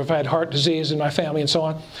obese, or if I had heart disease in my family and so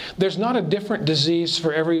on, there's not a different disease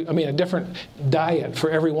for a different diet for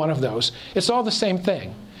every one of those. It's all the same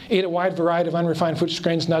thing. Eat a wide variety of unrefined fruits,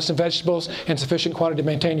 grains, nuts, and vegetables in sufficient quantity to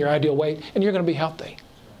maintain your ideal weight, and you're going to be healthy.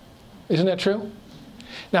 Isn't that true?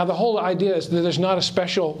 Now, the whole idea is that there's not a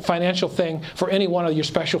special financial thing for any one of your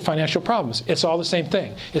special financial problems. It's all the same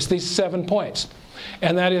thing. It's these 7 points.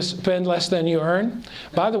 And that is spend less than you earn.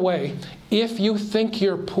 By the way, if you think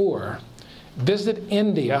you're poor, visit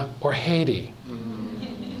India or Haiti.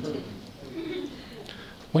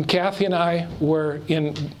 When Kathy and I were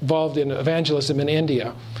involved in evangelism in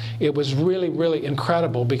India, it was really, really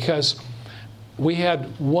incredible because We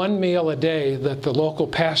had one meal a day that the local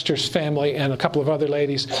pastor's family and a couple of other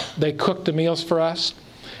ladies, they cooked the meals for us.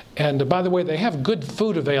 And by the way, they have good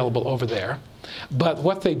food available over there. But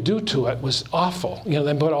what they do to it was awful.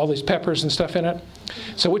 They put all these peppers and stuff in it.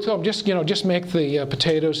 So we told them, just make the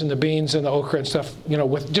potatoes and the beans and the okra and stuff,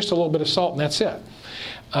 with just a little bit of salt, and that's it.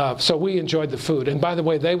 So we enjoyed the food. And by the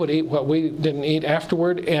way, they would eat what we didn't eat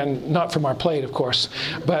afterward, and not from our plate, of course,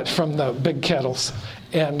 but from the big kettles.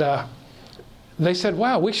 And they said,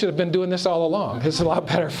 wow, we should have been doing this all along. It's a lot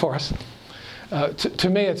better for us. To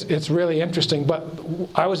me, it's really interesting. But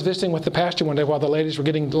I was visiting with the pastor one day while the ladies were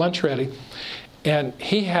getting lunch ready, and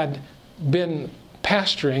he had been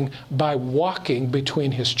pastoring by walking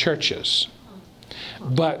between his churches.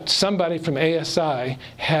 But somebody from ASI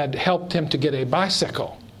had helped him to get a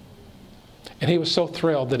bicycle. And he was so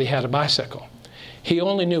thrilled that he had a bicycle. He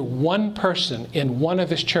only knew one person in one of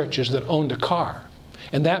his churches that owned a car.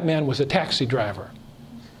 And that man was a taxi driver.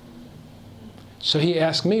 So he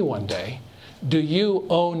asked me one day, do you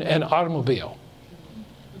own an automobile?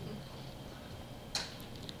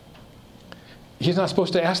 He's not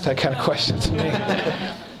supposed to ask that kind of question to me.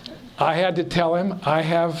 I had to tell him I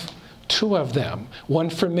have 2 of them, one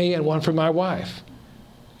for me and one for my wife.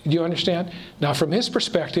 Do you understand? Now, from his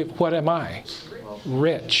perspective, what am I?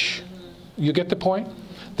 Rich. You get the point?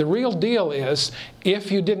 The real deal is,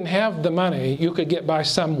 if you didn't have the money, you could get by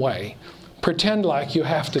some way. Pretend like you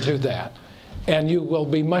have to do that, and you will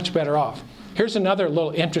be much better off. Here's another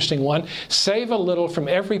little interesting one. Save a little from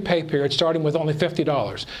every pay period, starting with only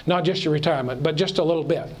 $50. Not just your retirement, but just a little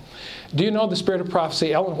bit. Do you know the Spirit of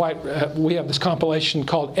Prophecy? Ellen White, we have this compilation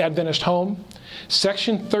called Adventist Home.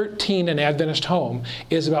 Section 13 in Adventist Home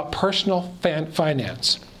is about personal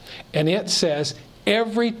finance. And it says,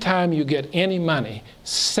 every time you get any money,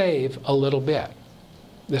 save a little bit.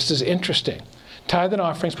 This is interesting. Tithe and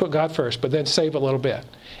offerings, put God first, but then save a little bit.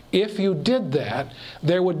 If you did that,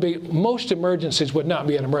 there would be, most emergencies would not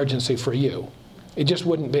be an emergency for you. It just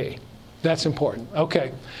wouldn't be. That's important.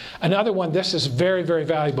 Okay. Another one, this is very, very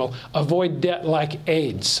valuable. Avoid debt like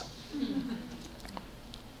AIDS.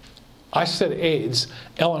 I said AIDS.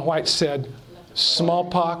 Ellen White said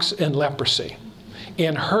smallpox and leprosy.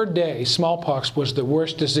 In her day, smallpox was the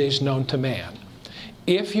worst disease known to man.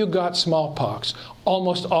 If you got smallpox,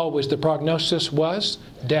 almost always the prognosis was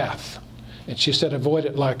death. And she said avoid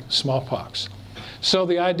it like smallpox. So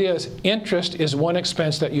the idea is interest is one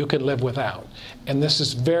expense that you can live without. And this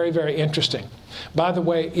is very, very interesting. By the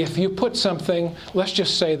way, if you put something, let's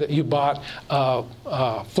just say that you bought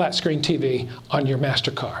a flat screen TV on your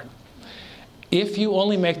MasterCard. If you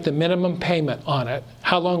only make the minimum payment on it,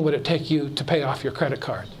 how long would it take you to pay off your credit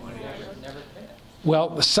card?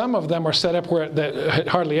 Well, some of them are set up where it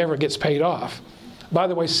hardly ever gets paid off. By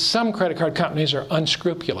the way, some credit card companies are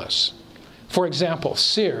unscrupulous. For example,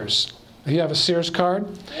 Sears. If you have a Sears card,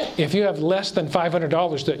 if you have less than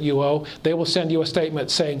 $500 that you owe, they will send you a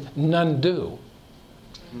statement saying, none due.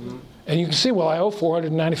 Mm-hmm. And you can see, well, I owe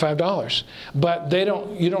 $495. But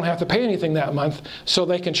you don't have to pay anything that month, so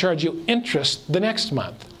they can charge you interest the next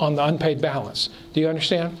month on the unpaid balance. Do you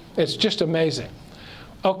understand? It's just amazing.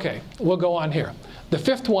 Okay, we'll go on here. The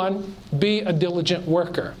 5th one, be a diligent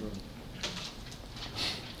worker.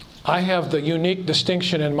 I have the unique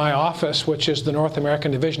distinction in my office, which is the North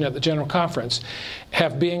American Division at the General Conference,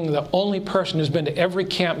 have being the only person who's been to every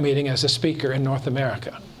camp meeting as a speaker in North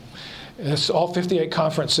America. It's all 58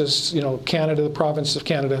 conferences, Canada, the province of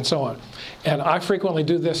Canada, and so on. And I frequently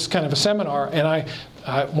do this kind of a seminar, and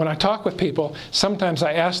when I talk with people, sometimes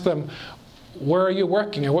I ask them, where are you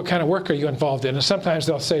working, or what kind of work are you involved in? And sometimes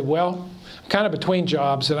they'll say, well, I'm kind of between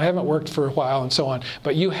jobs, and I haven't worked for a while, and so on.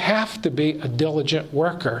 But you have to be a diligent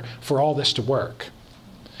worker for all this to work.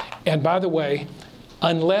 And by the way,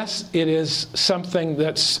 unless it is something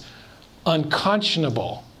that's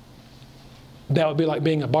unconscionable, that would be like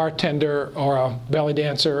being a bartender or a belly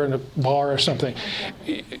dancer in a bar or something.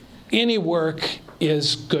 Any work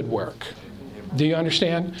is good work. Do you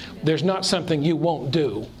understand? There's not something you won't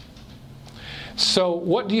do. So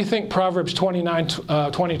what do you think Proverbs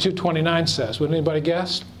 22:29 says? Would anybody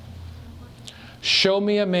guess? Show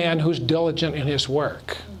me a man who's diligent in his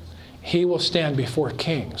work. He will stand before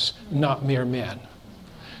kings, not mere men.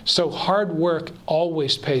 So hard work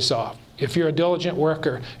always pays off. If you're a diligent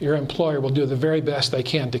worker, your employer will do the very best they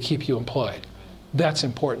can to keep you employed. That's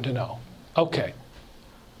important to know. Okay.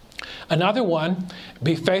 Another one,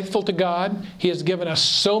 be faithful to God. He has given us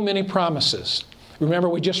so many promises. Remember,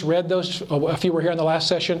 we just read those, if you were here in the last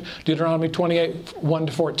session, Deuteronomy 28,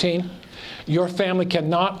 1-14. Your family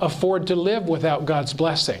cannot afford to live without God's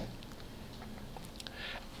blessing.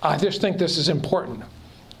 I just think this is important.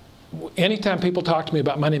 anytime people talk to me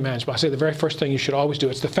about money management, I say the very first thing you should always do,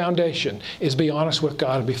 it's the foundation, is be honest with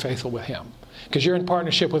God and be faithful with Him. Because you're in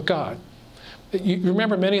partnership with God. You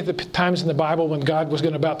remember many of the times in the Bible when God was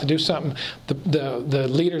about to do something, the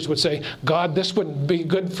leaders would say, God, this wouldn't be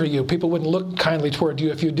good for you. People wouldn't look kindly toward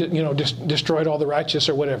you if you did, destroyed all the righteous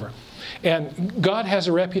or whatever. And God has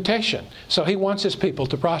a reputation, so He wants His people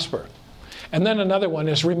to prosper. And then another one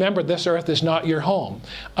is, remember, this earth is not your home.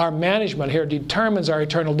 Our management here determines our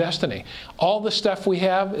eternal destiny. All the stuff we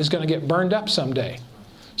have is going to get burned up someday.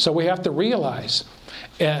 So we have to realize.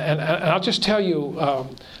 And I'll just tell you,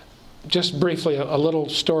 just briefly, a little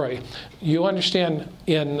story. You understand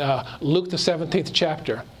in Luke the 17th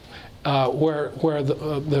chapter, where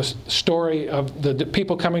the story of the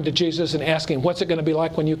people coming to Jesus and asking, what's it going to be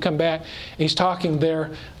like when you come back? He's talking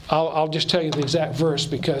there. I'll just tell you the exact verse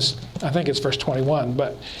because I think it's verse 21.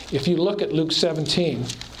 But if you look at Luke 17,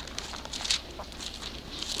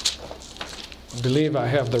 I believe I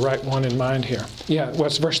have the right one in mind here. Yeah, well,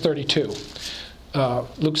 it's verse 32.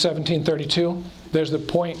 Luke 17:32. There's the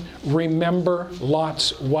point, remember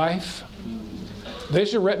Lot's wife.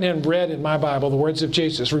 These are written in red in my Bible, the words of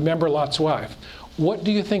Jesus, remember Lot's wife. What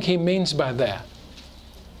do you think He means by that?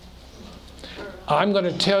 I'm going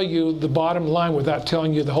to tell you the bottom line without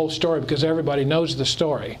telling you the whole story because everybody knows the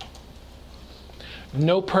story.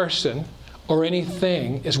 No person or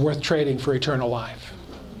anything is worth trading for eternal life.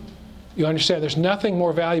 You understand? There's nothing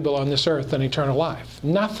more valuable on this earth than eternal life.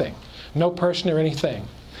 Nothing. No person or anything.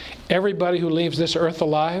 Everybody who leaves this earth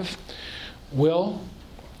alive will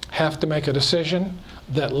have to make a decision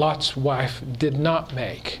that Lot's wife did not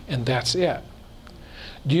make, and that's it.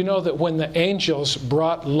 Do you know that when the angels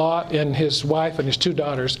brought Lot and his wife and his 2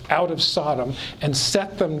 daughters out of Sodom and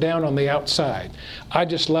set them down on the outside? I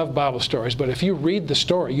just love Bible stories, but if you read the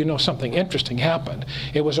story, you know something interesting happened.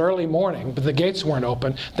 It was early morning, but the gates weren't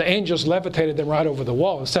open. The angels levitated them right over the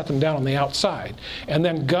wall and set them down on the outside. And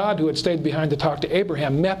then God, who had stayed behind to talk to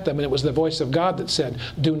Abraham, met them, and it was the voice of God that said,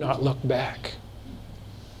 do not look back.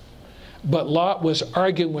 But Lot was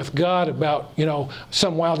arguing with God about,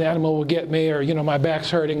 some wild animal will get me, or, my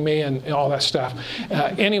back's hurting me, and all that stuff.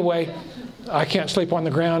 Anyway, I can't sleep on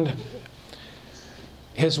the ground.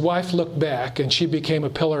 His wife looked back, and she became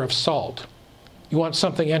a pillar of salt. You want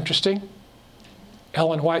something interesting?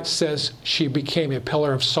 Ellen White says she became a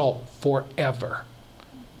pillar of salt forever.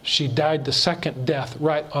 She died the second death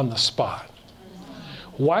right on the spot.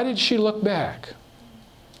 Why did she look back?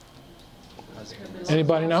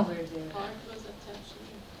 Anybody know?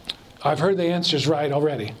 I've heard the answers right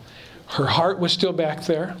already. Her heart was still back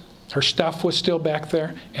there, her stuff was still back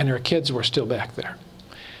there, and her kids were still back there.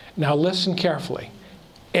 Now listen carefully.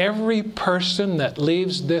 Every person that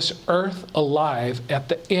leaves this earth alive at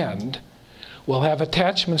the end will have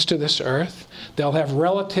attachments to this earth. They'll have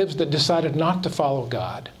relatives that decided not to follow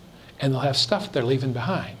God, and they'll have stuff they're leaving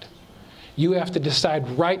behind. You have to decide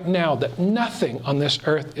right now that nothing on this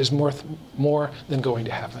earth is more than going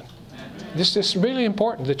to heaven. This is really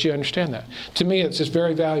important that you understand that. To me, it's just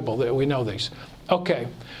very valuable that we know these. Okay,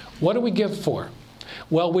 what do we give for?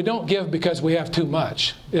 Well, we don't give because we have too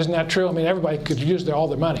much. Isn't that true? I mean, everybody could use all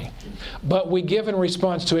their money. But we give in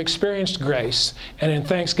response to experienced grace and in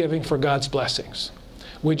thanksgiving for God's blessings.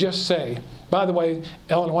 We just say, by the way,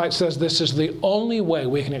 Ellen White says this is the only way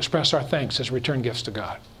we can express our thanks as return gifts to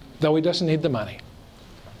God, though He doesn't need the money.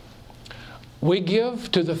 We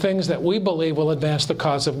give to the things that we believe will advance the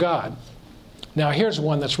cause of God. Now, here's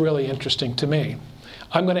one that's really interesting to me.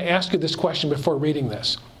 I'm going to ask you this question before reading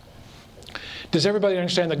this. Does everybody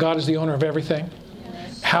understand that God is the owner of everything?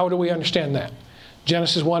 Yes. How do we understand that?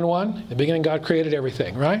 Genesis 1:1, in the beginning God created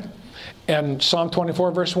everything, right? And Psalm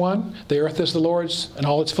 24, verse 1, the earth is the Lord's and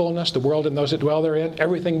all its fullness, the world and those that dwell therein,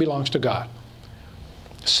 everything belongs to God.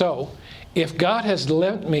 So, if God has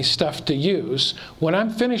lent me stuff to use, when I'm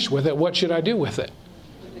finished with it, what should I do with it?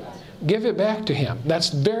 Give it back to Him. That's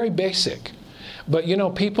very basic. But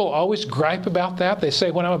people always gripe about that. They say,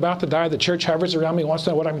 when I'm about to die, the church hovers around me, wants to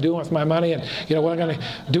know what I'm doing with my money and what I'm going to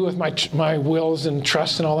do with my wills and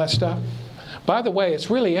trusts and all that stuff. By the way, it's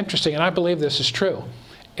really interesting, and I believe this is true.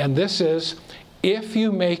 And this is, if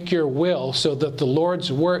you make your will so that the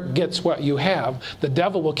Lord's work gets what you have, the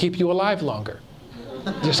devil will keep you alive longer.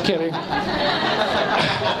 Just kidding.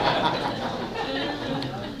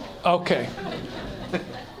 Okay.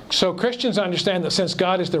 So Christians understand that since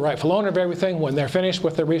God is the rightful owner of everything, when they're finished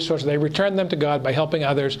with their resources, they return them to God by helping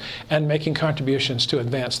others and making contributions to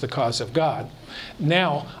advance the cause of God.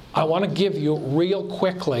 Now, I want to give you real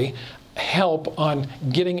quickly help on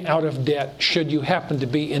getting out of debt should you happen to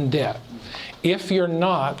be in debt. If you're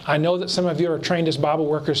not, I know that some of you are trained as Bible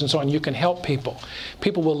workers and so on. You can help people.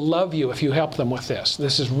 People will love you if you help them with this.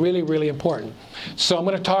 This is really, really important. So I'm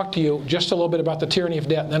going to talk to you just a little bit about the tyranny of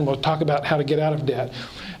debt, and then we'll talk about how to get out of debt.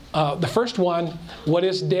 The first one, what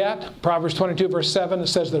is debt? Proverbs 22, verse 7, it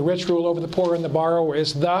says, the rich rule over the poor, and the borrower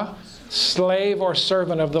is the slave or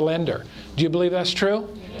servant of the lender. Do you believe that's true?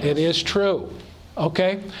 Yes. It is true.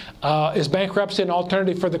 Okay. Is bankruptcy an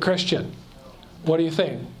alternative for the Christian? What do you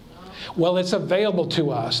think? Well, it's available to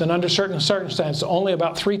us, and under certain circumstances, only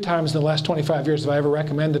about 3 times in the last 25 years have I ever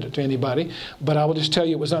recommended it to anybody. But I will just tell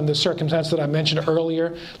you it was under the circumstance that I mentioned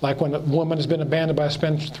earlier, like when a woman has been abandoned by a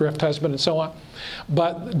spendthrift husband and so on.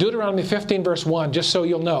 But Deuteronomy 15, verse 1, just so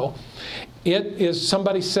you'll know, it is,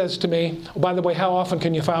 somebody says to me, oh, by the way, how often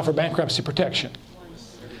can you file for bankruptcy protection?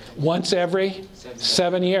 Once every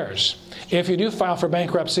 7 years. If you do file for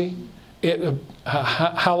bankruptcy,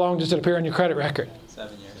 how long does it appear on your credit record?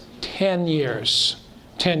 7 years. 10 years.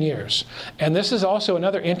 10 years. And this is also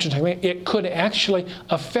another interesting thing. It could actually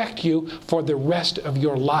affect you for the rest of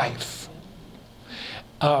your life.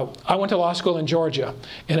 I went to law school in Georgia,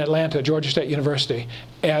 in Atlanta, Georgia State University,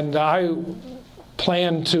 and I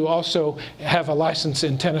plan to also have a license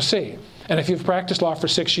in Tennessee. And if you've practiced law for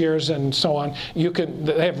 6 years and so on,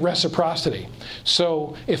 they have reciprocity.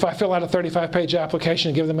 So if I fill out a 35-page application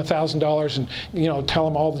and give them $1,000 and tell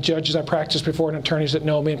them all the judges I practiced before and attorneys that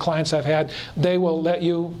know me and clients I've had, they will let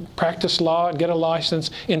you practice law and get a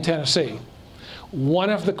license in Tennessee. One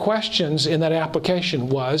of the questions in that application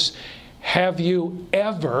was, have you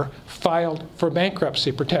ever filed for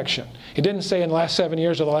bankruptcy protection? It didn't say in the last 7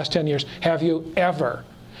 years or the last 10 years, have you ever?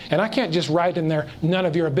 And I can't just write in there, none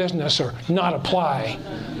of your business or not apply.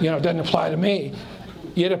 It doesn't apply to me.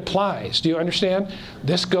 It applies. Do you understand?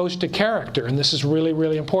 This goes to character, and this is really,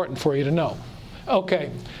 really important for you to know.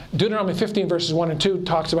 Okay, Deuteronomy 15 verses 1 and 2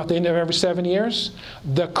 talks about the end of every 7 years.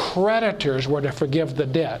 The creditors were to forgive the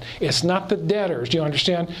debt. It's not the debtors. Do you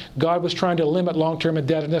understand? God was trying to limit long-term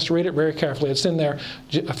indebtedness. Read it very carefully. It's in there,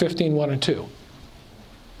 15, 1 and 2.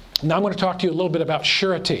 Now I'm going to talk to you a little bit about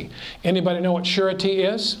surety. Anybody know what surety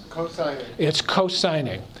is? Co-signing. It's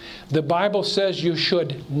co-signing. The Bible says you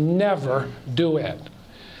should never do it.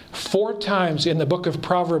 4 times in the book of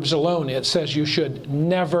Proverbs alone it says you should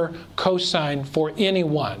never co-sign for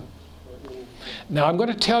anyone. Now I'm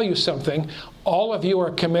going to tell you something. All of you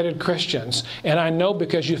are committed Christians, and I know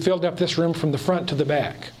because you filled up this room from the front to the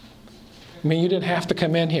back. I mean, you didn't have to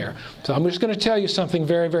come in here. So I'm just going to tell you something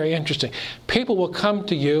very, very interesting. People will come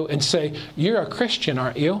to you and say, you're a Christian,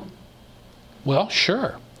 aren't you? Well,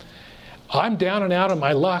 sure. I'm down and out on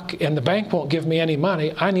my luck, and the bank won't give me any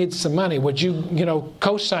money. I need some money. Would you,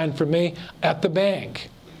 co-sign for me at the bank?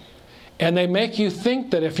 And they make you think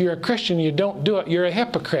that if you're a Christian, you don't do it. You're a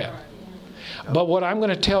hypocrite. But what I'm going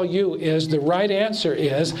to tell you is the right answer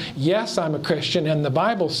is, yes, I'm a Christian, and the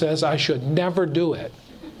Bible says I should never do it.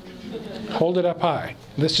 Hold it up high.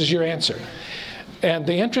 This is your answer. And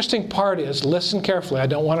the interesting part is, listen carefully. I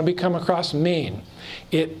don't want to come across mean.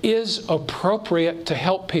 It is appropriate to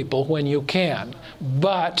help people when you can.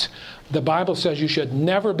 But the Bible says you should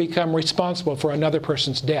never become responsible for another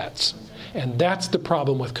person's debts. And that's the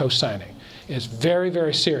problem with co-signing. It's very,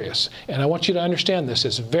 very serious. And I want you to understand this.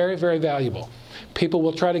 It's very, very valuable. People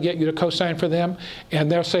will try to get you to co-sign for them,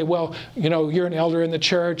 and they'll say, well, you're an elder in the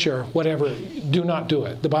church or whatever. Do not do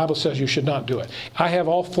it. The Bible says you should not do it. I have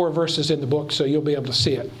all 4 verses in the book, so you'll be able to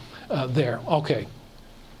see it there. Okay.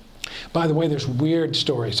 By the way, there's weird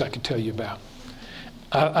stories I could tell you about.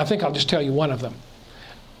 I think I'll just tell you one of them.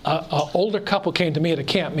 An older couple came to me at a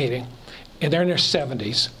camp meeting, and they're in their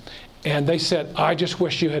 70s. And they said, I just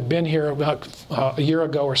wish you had been here about a year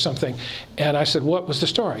ago or something. And I said, what was the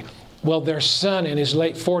story? Well, their son in his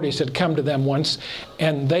late 40s had come to them once,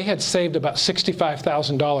 and they had saved about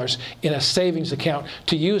 $65,000 in a savings account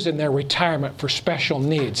to use in their retirement for special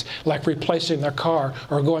needs, like replacing their car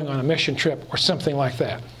or going on a mission trip or something like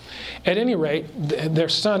that. At any rate, their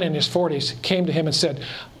son in his 40s came to him and said,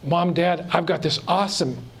 Mom, Dad, I've got this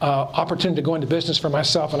awesome opportunity to go into business for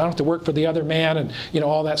myself, and I don't have to work for the other man and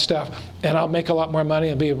all that stuff, and I'll make a lot more money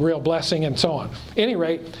and be a real blessing and so on. At any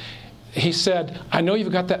rate, he said, I know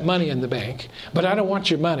you've got that money in the bank, but I don't want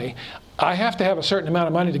your money. I have to have a certain amount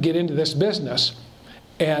of money to get into this business,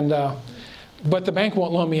 but the bank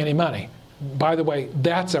won't loan me any money. By the way,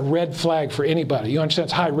 that's a red flag for anybody. You understand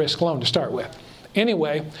it's a high-risk loan to start with.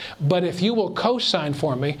 Anyway, but if you will co-sign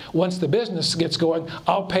for me, once the business gets going,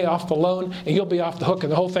 I'll pay off the loan, and you'll be off the hook,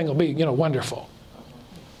 and the whole thing will be, wonderful.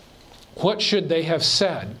 What should they have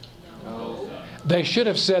said? They should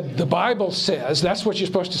have said, the Bible says, that's what you're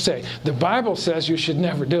supposed to say. The Bible says you should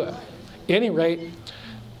never do it. At any rate,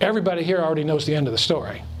 everybody here already knows the end of the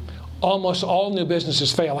story. Almost all new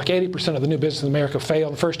businesses fail. Like 80% of the new businesses in America fail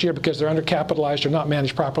the first year because they're undercapitalized or not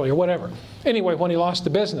managed properly or whatever. Anyway, when he lost the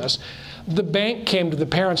business, the bank came to the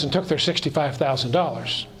parents and took their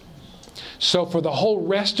 $65,000. So for the whole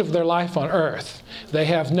rest of their life on earth, they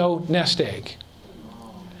have no nest egg.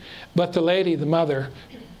 But the lady, the mother,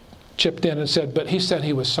 chipped in and said, but he said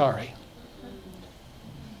he was sorry.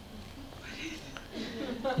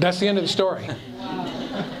 That's the end of the story.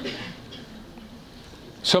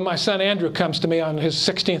 So my son Andrew comes to me on his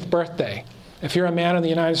 16th birthday. If you're a man in the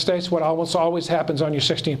United States, what almost always happens on your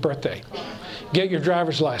 16th birthday? Get your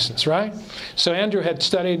driver's license, right? So Andrew had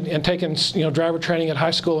studied and taken, driver training at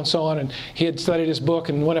high school and so on, and he had studied his book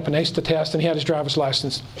and went up and aced the test, and he had his driver's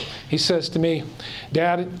license. He says to me,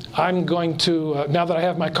 Dad, I'm going to, now that I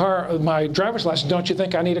have my driver's license, don't you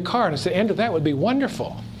think I need a car? And I said, Andrew, that would be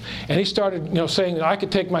wonderful. And he started, saying I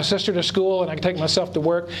could take my sister to school and I could take myself to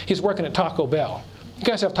work. He's working at Taco Bell. You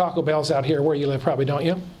guys have Taco Bells out here where you live, probably, don't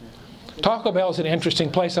you? Taco Bell is an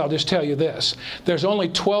interesting place. I'll just tell you this. There's only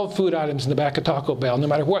 12 food items in the back of Taco Bell. No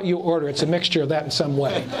matter what you order, it's a mixture of that in some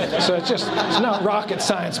way. So it's not rocket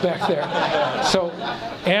science back there. So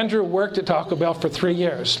Andrew worked at Taco Bell for 3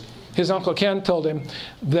 years. His Uncle Ken told him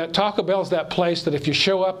that Taco Bell is that place that if you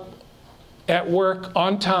show up at work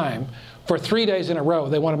on time, for 3 days in a row,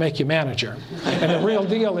 they want to make you manager. And the real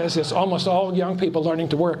deal is it's almost all young people learning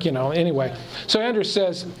to work, anyway. So Andrew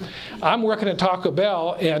says, I'm working at Taco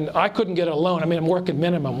Bell, and I couldn't get a loan. I'm working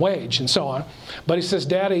minimum wage and so on. But he says,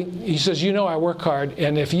 Daddy, I work hard,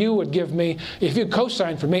 and if you'd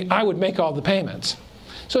co-sign for me, I would make all the payments.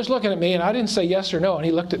 So he's looking at me, and I didn't say yes or no. And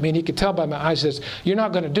he looked at me, and he could tell by my eyes, he says, you're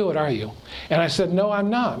not going to do it, are you? And I said, no, I'm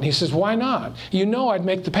not. And he says, why not? You know I'd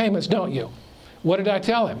make the payments, don't you? What did I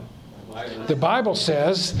tell him? The Bible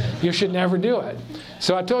says you should never do it.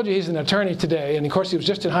 So I told you he's an attorney today, and of course he was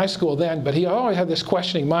just in high school then, but he always had this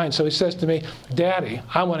questioning mind. So he says to me, Daddy,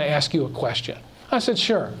 I want to ask you a question. I said,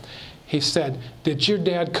 sure. He said, did your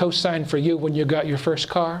dad co-sign for you when you got your first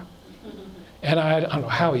car? And I don't know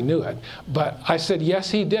how he knew it, but I said,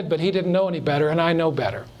 yes, he did, but he didn't know any better, and I know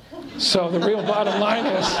better. So the real bottom line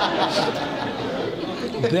is,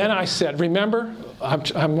 then I said, remember,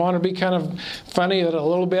 I want to be kind of funny a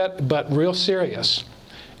little bit, but real serious.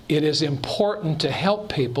 It is important to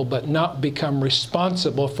help people, but not become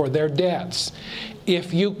responsible for their debts.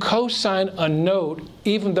 If you co-sign a note,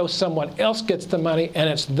 even though someone else gets the money and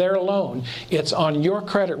it's their loan, it's on your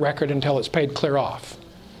credit record until it's paid clear off.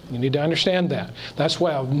 You need to understand that. That's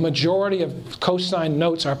why a majority of co-signed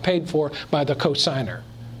notes are paid for by the co-signer,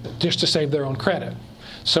 just to save their own credit.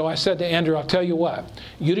 So I said to Andrew, I'll tell you what,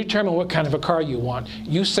 you determine what kind of a car you want.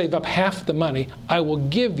 You save up half the money. I will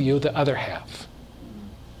give you the other half.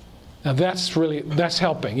 Now that's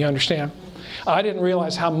helping, you understand? I didn't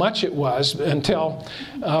realize how much it was until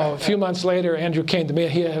a few months later, Andrew came to me.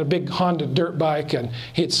 He had a big Honda dirt bike, and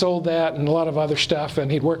he had sold that and a lot of other stuff,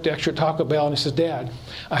 and he'd worked extra at Taco Bell, and he says, Dad,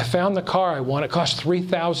 I found the car I want. It cost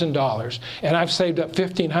 $3,000, and I've saved up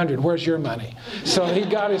 $1,500. Where's your money? So he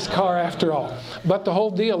got his car after all. But the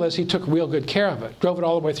whole deal is he took real good care of it, drove it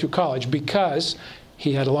all the way through college because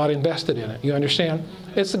he had a lot invested in it. You understand?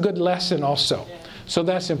 It's a good lesson also. So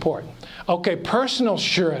that's important. Okay, personal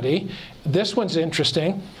surety. This one's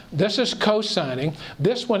interesting. This is co-signing.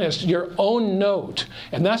 This one is your own note.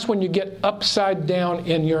 And that's when you get upside down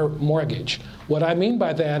in your mortgage. What I mean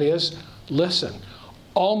by that is, listen,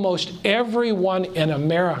 almost everyone in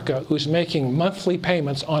America who's making monthly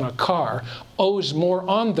payments on a car owes more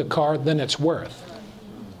on the car than it's worth.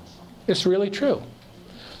 It's really true.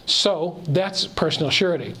 So that's personal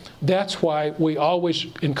surety. That's why we always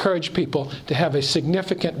encourage people to have a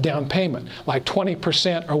significant down payment, like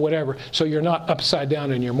 20% or whatever, so you're not upside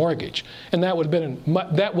down in your mortgage. And that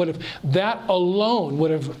that alone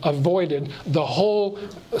would have avoided the whole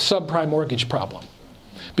subprime mortgage problem.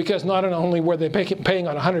 Because not only were they paying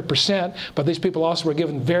on 100%, but these people also were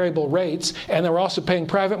given variable rates, and they were also paying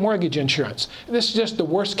private mortgage insurance. This is just the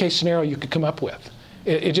worst case scenario you could come up with.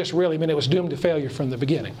 It just really, it was doomed to failure from the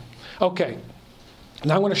beginning. Okay,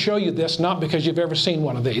 now I'm going to show you this, not because you've ever seen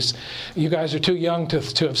one of these. You guys are too young to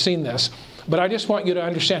have seen this. But I just want you to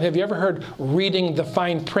understand, have you ever heard reading the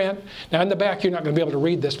fine print? Now in the back you're not going to be able to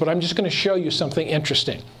read this, but I'm just going to show you something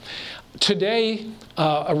interesting. Today,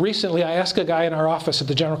 recently I asked a guy in our office at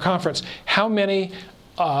the General Conference, how many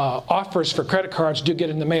offers for credit cards do you get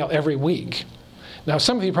in the mail every week? Now,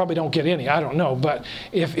 some of you probably don't get any, I don't know, but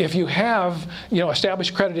if you have,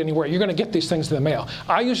 established credit anywhere, you're going to get these things in the mail.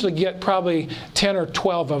 I usually get probably 10 or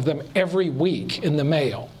 12 of them every week in the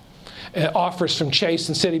mail. Offers from Chase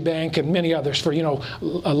and Citibank and many others for,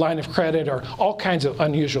 a line of credit or all kinds of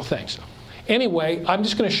unusual things. Anyway, I'm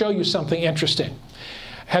just going to show you something interesting.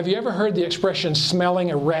 Have you ever heard the expression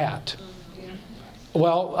smelling a rat?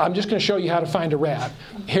 Well, I'm just going to show you how to find a rat.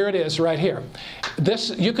 Here it is right here.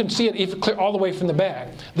 This, you can see it even clear all the way from the back.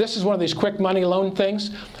 This is one of these quick money loan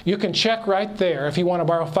things. You can check right there if you want to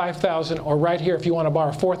borrow $5,000, or right here if you want to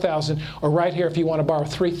borrow $4,000, or right here if you want to borrow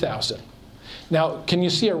 $3,000. Now, can you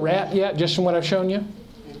see a rat yet, just from what I've shown you?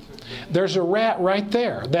 There's a rat right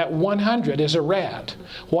there. That 100 is a rat.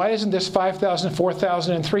 Why isn't this 5,000,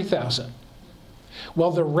 4,000, and 3,000?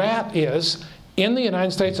 Well, the rat is, in the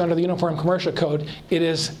United States under the Uniform Commercial Code, it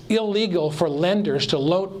is illegal for lenders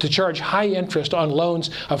to charge high interest on loans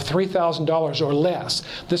of $3,000 or less.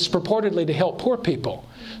 This is purportedly to help poor people.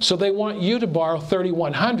 So they want you to borrow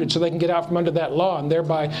 $3,100 so they can get out from under that law and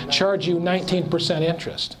thereby charge you 19%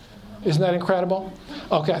 interest. Isn't that incredible?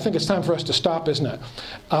 Okay, I think it's time for us to stop, isn't it?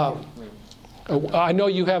 I know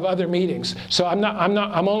you have other meetings, so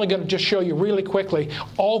I'm only going to just show you really quickly.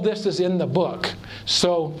 All this is in the book.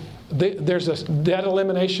 So there's a debt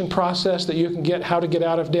elimination process that you can get, how to get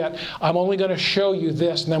out of debt. I'm only going to show you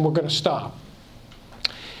this, and then we're going to stop.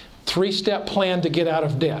 3-step plan to get out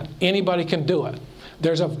of debt. Anybody can do it.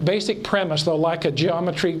 There's a basic premise, though, like a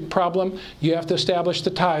geometry problem. You have to establish the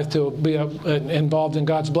tithe to be involved in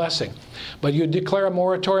God's blessing. But you declare a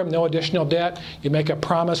moratorium, no additional debt. You make a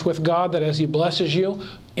promise with God that as He blesses you,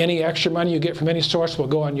 any extra money you get from any source will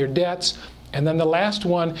go on your debts. And then the last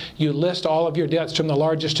one, you list all of your debts from the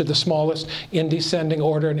largest to the smallest in descending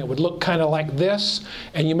order, and it would look kind of like this.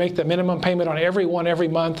 And you make the minimum payment on every one every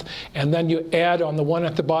month, and then you add on the one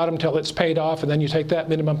at the bottom till it's paid off, and then you take that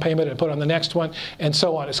minimum payment and put on the next one, and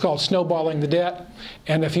so on. It's called snowballing the debt.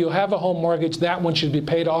 And if you have a home mortgage, that one should be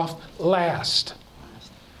paid off last.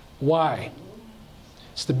 Why?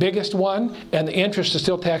 It's the biggest one, and the interest is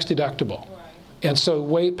still tax deductible. And so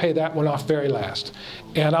pay that one off very last.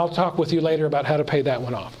 And I'll talk with you later about how to pay that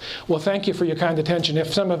one off. Well, thank you for your kind attention.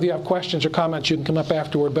 If some of you have questions or comments, you can come up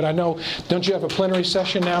afterward. But I know, don't you have a plenary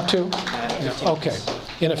session now too? No. Okay,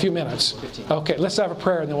 in a few minutes. Okay, let's have a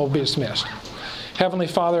prayer and then we'll be dismissed. Heavenly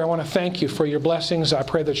Father, I want to thank you for your blessings. I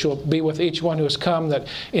pray that you'll be with each one who has come, that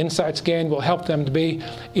insights gained will help them to be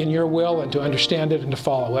in your will and to understand it and to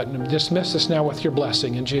follow it. And dismiss us now with your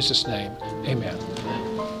blessing. In Jesus' name, amen.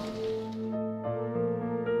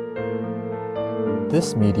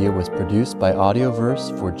 This media was produced by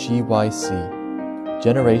Audioverse for GYC,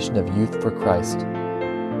 Generation of Youth for Christ.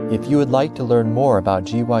 If you would like to learn more about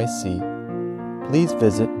GYC, please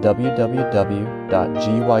visit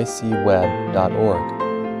www.gycweb.org.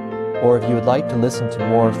 Or if you would like to listen to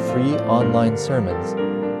more free online sermons,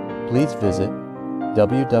 please visit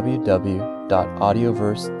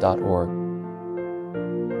www.audioverse.org.